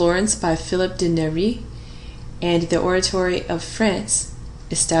 established at Florence by Philip de Neri, and the Oratory of France,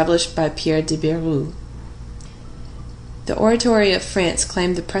 established by Pierre de Bérulle. The Oratory of France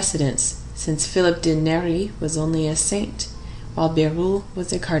claimed the precedence, since Philip de Neri was only a saint, while Bérulle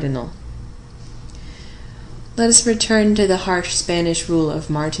was a cardinal. Let us return to the harsh Spanish rule of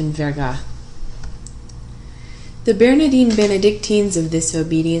Martin Verga. The Bernardine Benedictines of this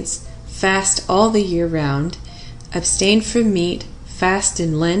obedience fast all the year round, abstain from meat, fast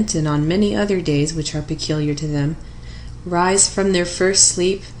in Lent and on many other days which are peculiar to them, rise from their first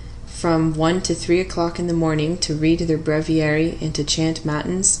sleep from 1 to 3 o'clock in the morning to read their breviary and to chant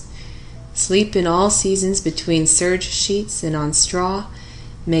matins, sleep in all seasons between serge sheets and on straw,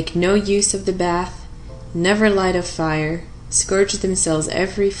 make no use of the bath, never light a fire, scourge themselves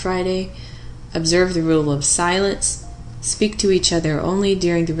every Friday, observe the rule of silence, speak to each other only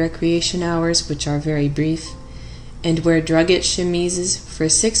during the recreation hours, which are very brief, and wear drugget chemises for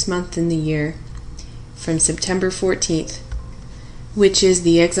 6 months in the year, from September 14th, which is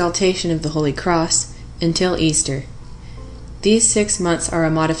the exaltation of the Holy Cross, until Easter. These 6 months are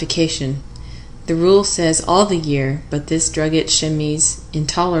a modification. The rule says all the year, but this drugget chemise,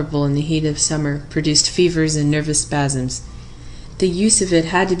 intolerable in the heat of summer, produced fevers and nervous spasms. The use of it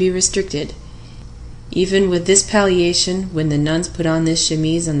had to be restricted. Even with this palliation, when the nuns put on this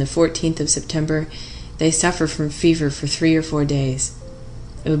chemise on the 14th of September, they suffer from fever for 3 or 4 days.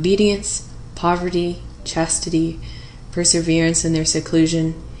 Obedience, poverty, chastity, perseverance in their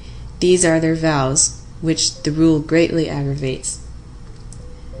seclusion, these are their vows, which the rule greatly aggravates.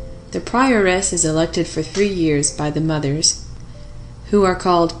 The prioress is elected for 3 years by the mothers, who are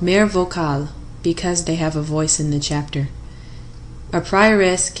called mères vocales because they have a voice in the chapter. A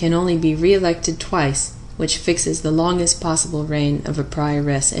prioress can only be re-elected twice, which fixes the longest possible reign of a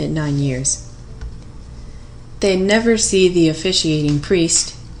prioress at 9 years. They never see the officiating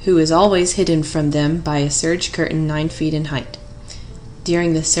priest, who is always hidden from them by a serge curtain 9 feet in height.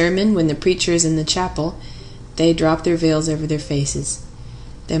 During the sermon, when the preacher is in the chapel, they drop their veils over their faces.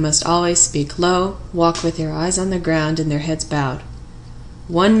 They must always speak low, walk with their eyes on the ground and their heads bowed.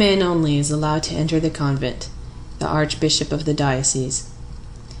 1 man only is allowed to enter the convent, the archbishop of the diocese.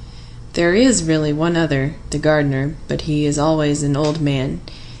 There is really one other, the gardener, but he is always an old man,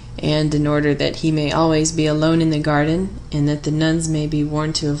 and in order that he may always be alone in the garden, and that the nuns may be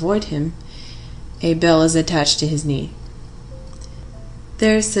warned to avoid him, a bell is attached to his knee.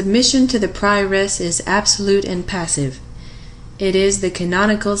 Their submission to the prioress is absolute and passive. It is the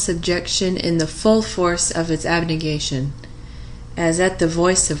canonical subjection in the full force of its abnegation, as at the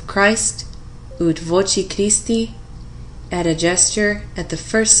voice of Christ, ut voci Christi, at a gesture, at the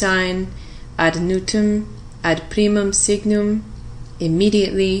first sign, ad nutum, ad primum signum,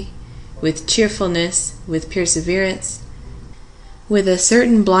 immediately, with cheerfulness, with perseverance, with a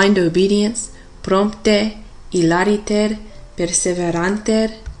certain blind obedience, prompte, hilariter,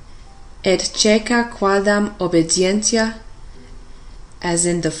 perseveranter, et ceca quadam obedientia, as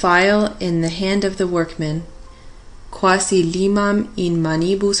in the file in the hand of the workman, quasi limam in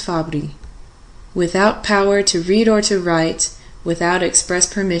manibus fabri, without power to read or to write, without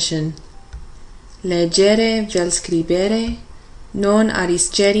express permission, legere vel scribere, non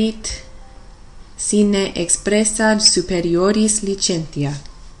ariscerit, sine expressa superioris licentia.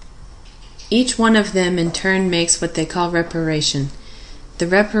 Each one of them in turn makes what they call reparation. The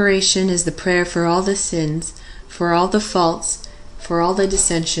reparation is the prayer for all the sins, for all the faults, for all the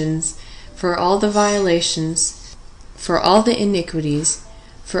dissensions, for all the violations, for all the iniquities,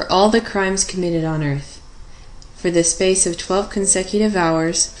 for all the crimes committed on earth, for the space of 12 consecutive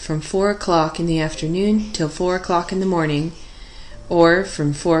hours, from 4 o'clock in the afternoon till 4 o'clock in the morning, or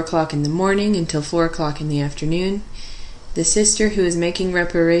from 4 o'clock in the morning until 4 o'clock in the afternoon. The sister who is making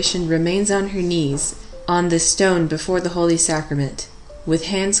reparation remains on her knees, on the stone before the Holy Sacrament, with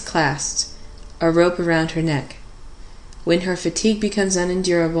hands clasped, a rope around her neck. When her fatigue becomes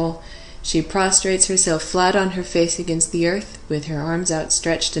unendurable, she prostrates herself flat on her face against the earth, with her arms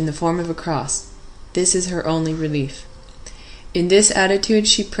outstretched in the form of a cross. This is her only relief. In this attitude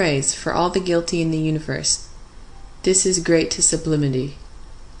she prays for all the guilty in the universe. This is great to sublimity.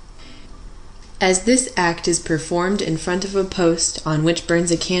 As this act is performed in front of a post on which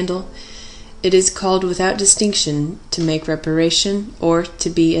burns a candle, it is called without distinction to make reparation or to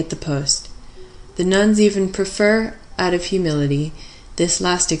be at the post. The nuns even prefer, out of humility, this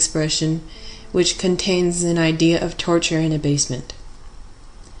last expression, which contains an idea of torture and abasement.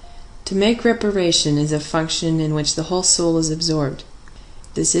 To make reparation is a function in which the whole soul is absorbed.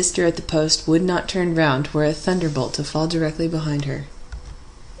 The sister at the post would not turn round were a thunderbolt to fall directly behind her.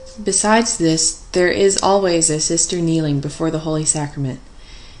 Besides this, there is always a sister kneeling before the Holy Sacrament.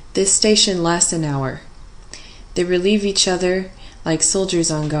 This station lasts an hour. They relieve each other like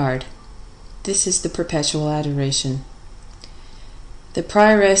soldiers on guard. This is the perpetual adoration. The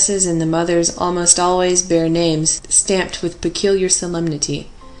prioresses and the mothers almost always bear names stamped with peculiar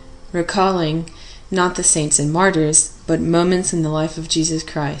solemnity, recalling, not the saints and martyrs, but moments in the life of Jesus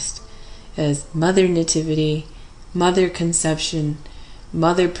Christ, as Mother Nativity, Mother Conception,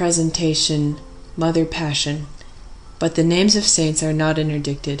 Mother Presentation, Mother Passion, but the names of saints are not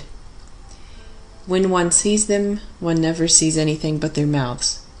interdicted. When one sees them, one never sees anything but their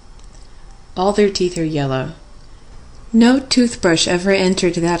mouths. All their teeth are yellow. No toothbrush ever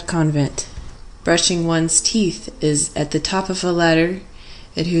entered that convent. Brushing one's teeth is at the top of a ladder,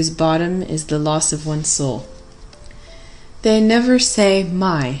 at whose bottom is the loss of one's soul. They never say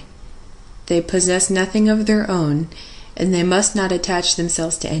my. They possess nothing of their own, and they must not attach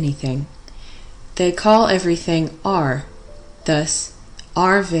themselves to anything. They call everything our, thus,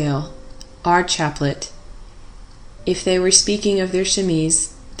 our veil, our chaplet. If they were speaking of their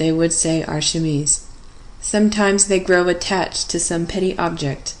chemise, they would say our chemise. Sometimes they grow attached to some petty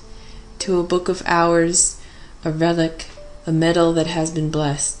object, to a book of hours, a relic, a medal that has been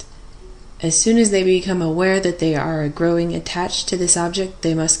blessed. As soon as they become aware that they are growing attached to this object,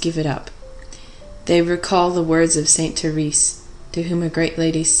 they must give it up. They recall the words of Saint Therese, to whom a great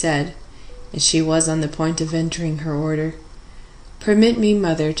lady said, as she was on the point of entering her order, "Permit me,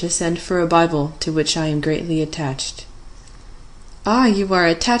 mother, to send for a Bible to which I am greatly attached." "Ah, you are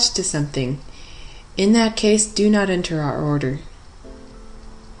attached to something. In that case, do not enter our order."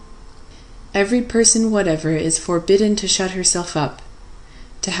 Every person whatever is forbidden to shut herself up,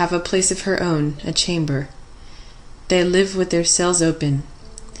 to have a place of her own, a chamber. They live with their cells open.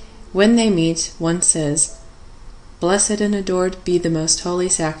 When they meet, one says, "Blessed and adored be the most holy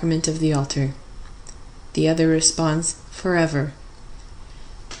sacrament of the altar." The other responds, "Forever."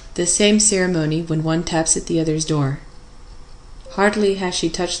 The same ceremony when one taps at the other's door. Hardly has she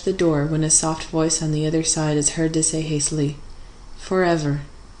touched the door when a soft voice on the other side is heard to say hastily, "Forever."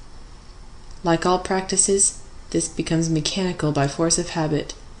 Like all practices, this becomes mechanical by force of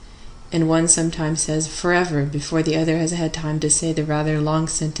habit, and one sometimes says "forever" before the other has had time to say the rather long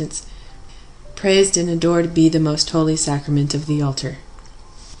sentence, "Praised and adored be the most holy sacrament of the altar."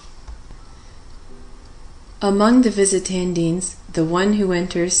 Among the visitandines, the one who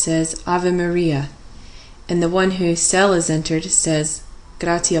enters says "Ave Maria," and the one whose cell is entered says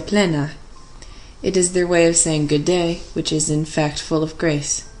 "Gratia plena." It is their way of saying good day, which is in fact full of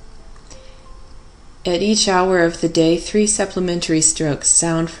grace. At each hour of the day 3 supplementary strokes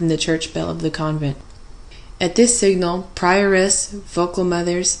sound from the church bell of the convent. At this signal, prioress, vocal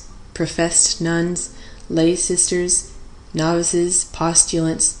mothers, professed nuns, lay sisters, novices,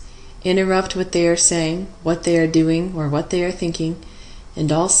 postulants, interrupt what they are saying, what they are doing, or what they are thinking,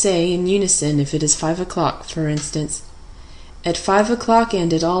 and all say in unison if it is 5 o'clock, for instance, "At 5 o'clock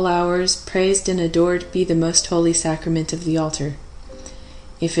and at all hours, praised and adored be the most holy sacrament of the altar."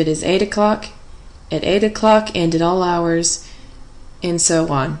 If it is 8 o'clock, at 8 o'clock and at all hours, and so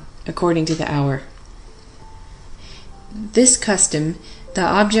on, according to the hour. This custom, the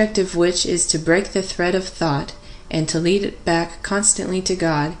object of which is to break the thread of thought and to lead it back constantly to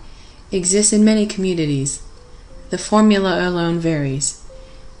God, exists in many communities. The formula alone varies.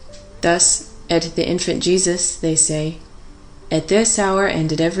 Thus, at the infant Jesus, they say, "At this hour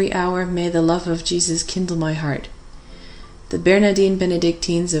and at every hour may the love of Jesus kindle my heart." The Bernardine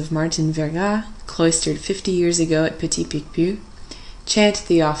Benedictines of Martin Verga, cloistered 50 years ago at Petit Picpus, chant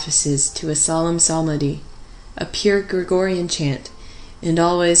the offices to a solemn psalmody, a pure Gregorian chant, and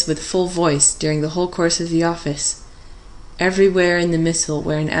always with full voice during the whole course of the office. Everywhere in the missal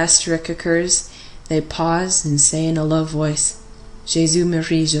where an asterisk occurs, they pause and say in a low voice, "Jésus,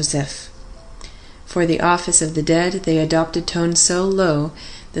 Marie, Joseph." For the office of the dead, they adopted tones so low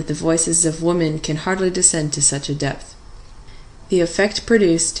that the voices of women can hardly descend to such a depth. The effect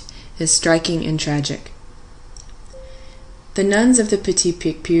produced is striking and tragic. The nuns of the Petit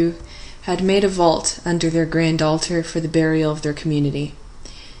Picpus had made a vault under their grand altar for the burial of their community.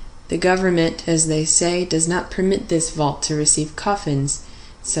 The government, as they say, does not permit this vault to receive coffins,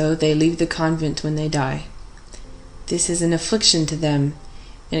 so they leave the convent when they die. This is an affliction to them,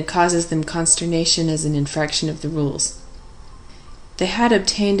 and it causes them consternation as an infraction of the rules. They had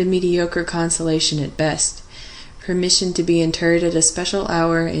obtained a mediocre consolation at best, permission to be interred at a special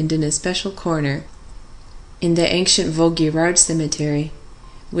hour and in a special corner, in the ancient Vaugirard cemetery,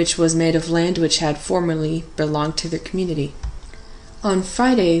 which was made of land which had formerly belonged to their community. On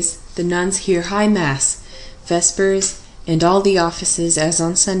Fridays, the nuns hear High Mass, Vespers, and all the offices as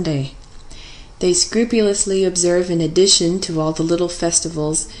on Sunday. They scrupulously observe, in addition to all the little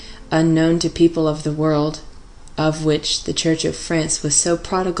festivals unknown to people of the world, of which the Church of France was so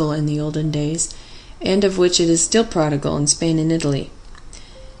prodigal in the olden days, and of which it is still prodigal in Spain and Italy.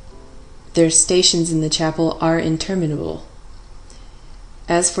 Their stations in the chapel are interminable.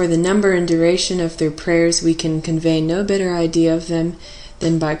 As for the number and duration of their prayers, we can convey no better idea of them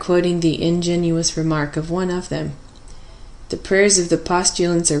than by quoting the ingenuous remark of one of them. The prayers of the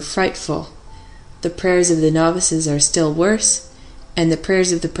postulants are frightful, the prayers of the novices are still worse, and the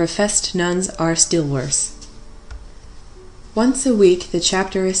prayers of the professed nuns are still worse. Once a week the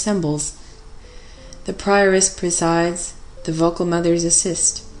chapter assembles. The prioress presides, the vocal mothers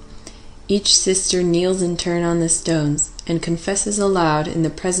assist. Each sister kneels in turn on the stones, and confesses aloud, in the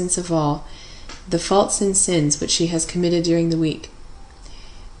presence of all, the faults and sins which she has committed during the week.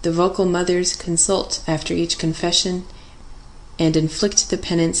 The vocal mothers consult after each confession, and inflict the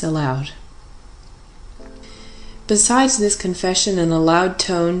penance aloud. Besides this confession in a loud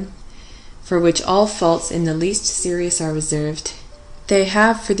tone, for which all faults in the least serious are reserved, they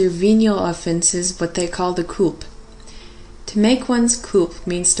have for their venial offences what they call the coulpe. To make one's coulpe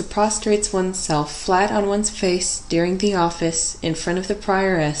means to prostrate oneself flat on one's face during the office in front of the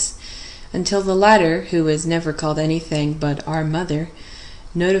prioress, until the latter, who is never called anything but our mother,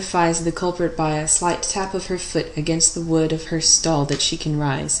 notifies the culprit by a slight tap of her foot against the wood of her stall that she can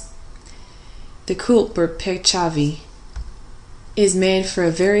rise. The coulpe, or perchavi, is made for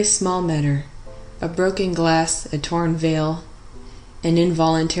a very small matter: a broken glass, a torn veil, an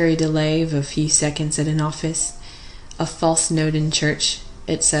involuntary delay of a few seconds at an office, a false note in church,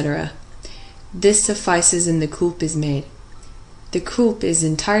 etc. This suffices, and the coulpe is made. The coulpe is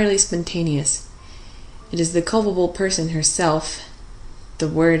entirely spontaneous. It is the culpable person herself, the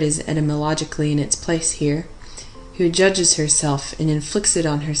word is etymologically in its place here, who judges herself and inflicts it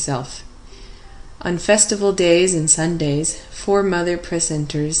on herself. On festival days and Sundays, 4 mother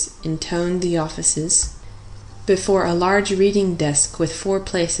precentors intone the offices before a large reading desk with 4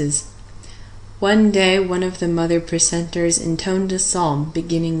 places. One day one of the mother precentors intoned a psalm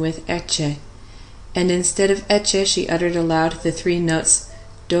beginning with ecce, and instead of ecce she uttered aloud the 3 notes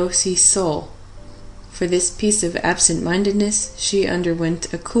do si sol. For this piece of absent-mindedness she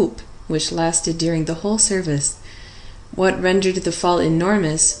underwent a coulpe, which lasted during the whole service. What rendered the fault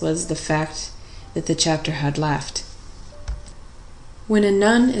enormous was the fact that the chapter had laughed. When a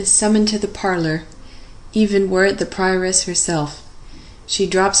nun is summoned to the parlor, even were it the prioress herself, she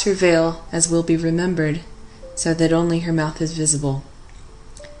drops her veil, as will be remembered, so that only her mouth is visible.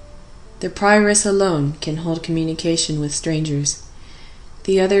 The prioress alone can hold communication with strangers.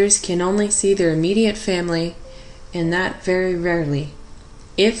 The others can only see their immediate family, and that very rarely.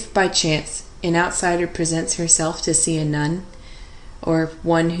 If, by chance, an outsider presents herself to see a nun, or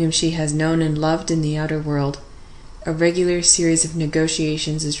one whom she has known and loved in the outer world, a regular series of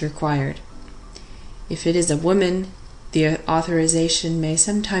negotiations is required. If it is a woman, the authorization may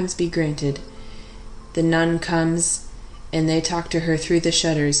sometimes be granted. The nun comes, and they talk to her through the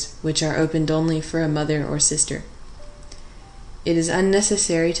shutters, which are opened only for a mother or sister. It is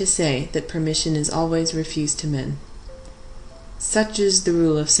unnecessary to say that permission is always refused to men. Such is the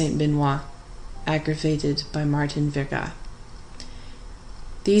rule of Saint Benoit, aggravated by Martin Verga.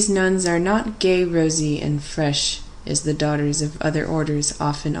 These nuns are not gay, rosy, and fresh, as the daughters of other orders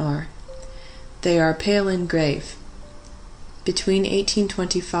often are. They are pale and grave. Between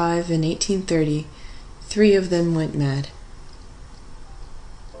 1825 and 1830, 3 of them went mad.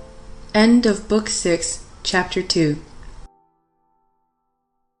 End of Book 6, Chapter 2.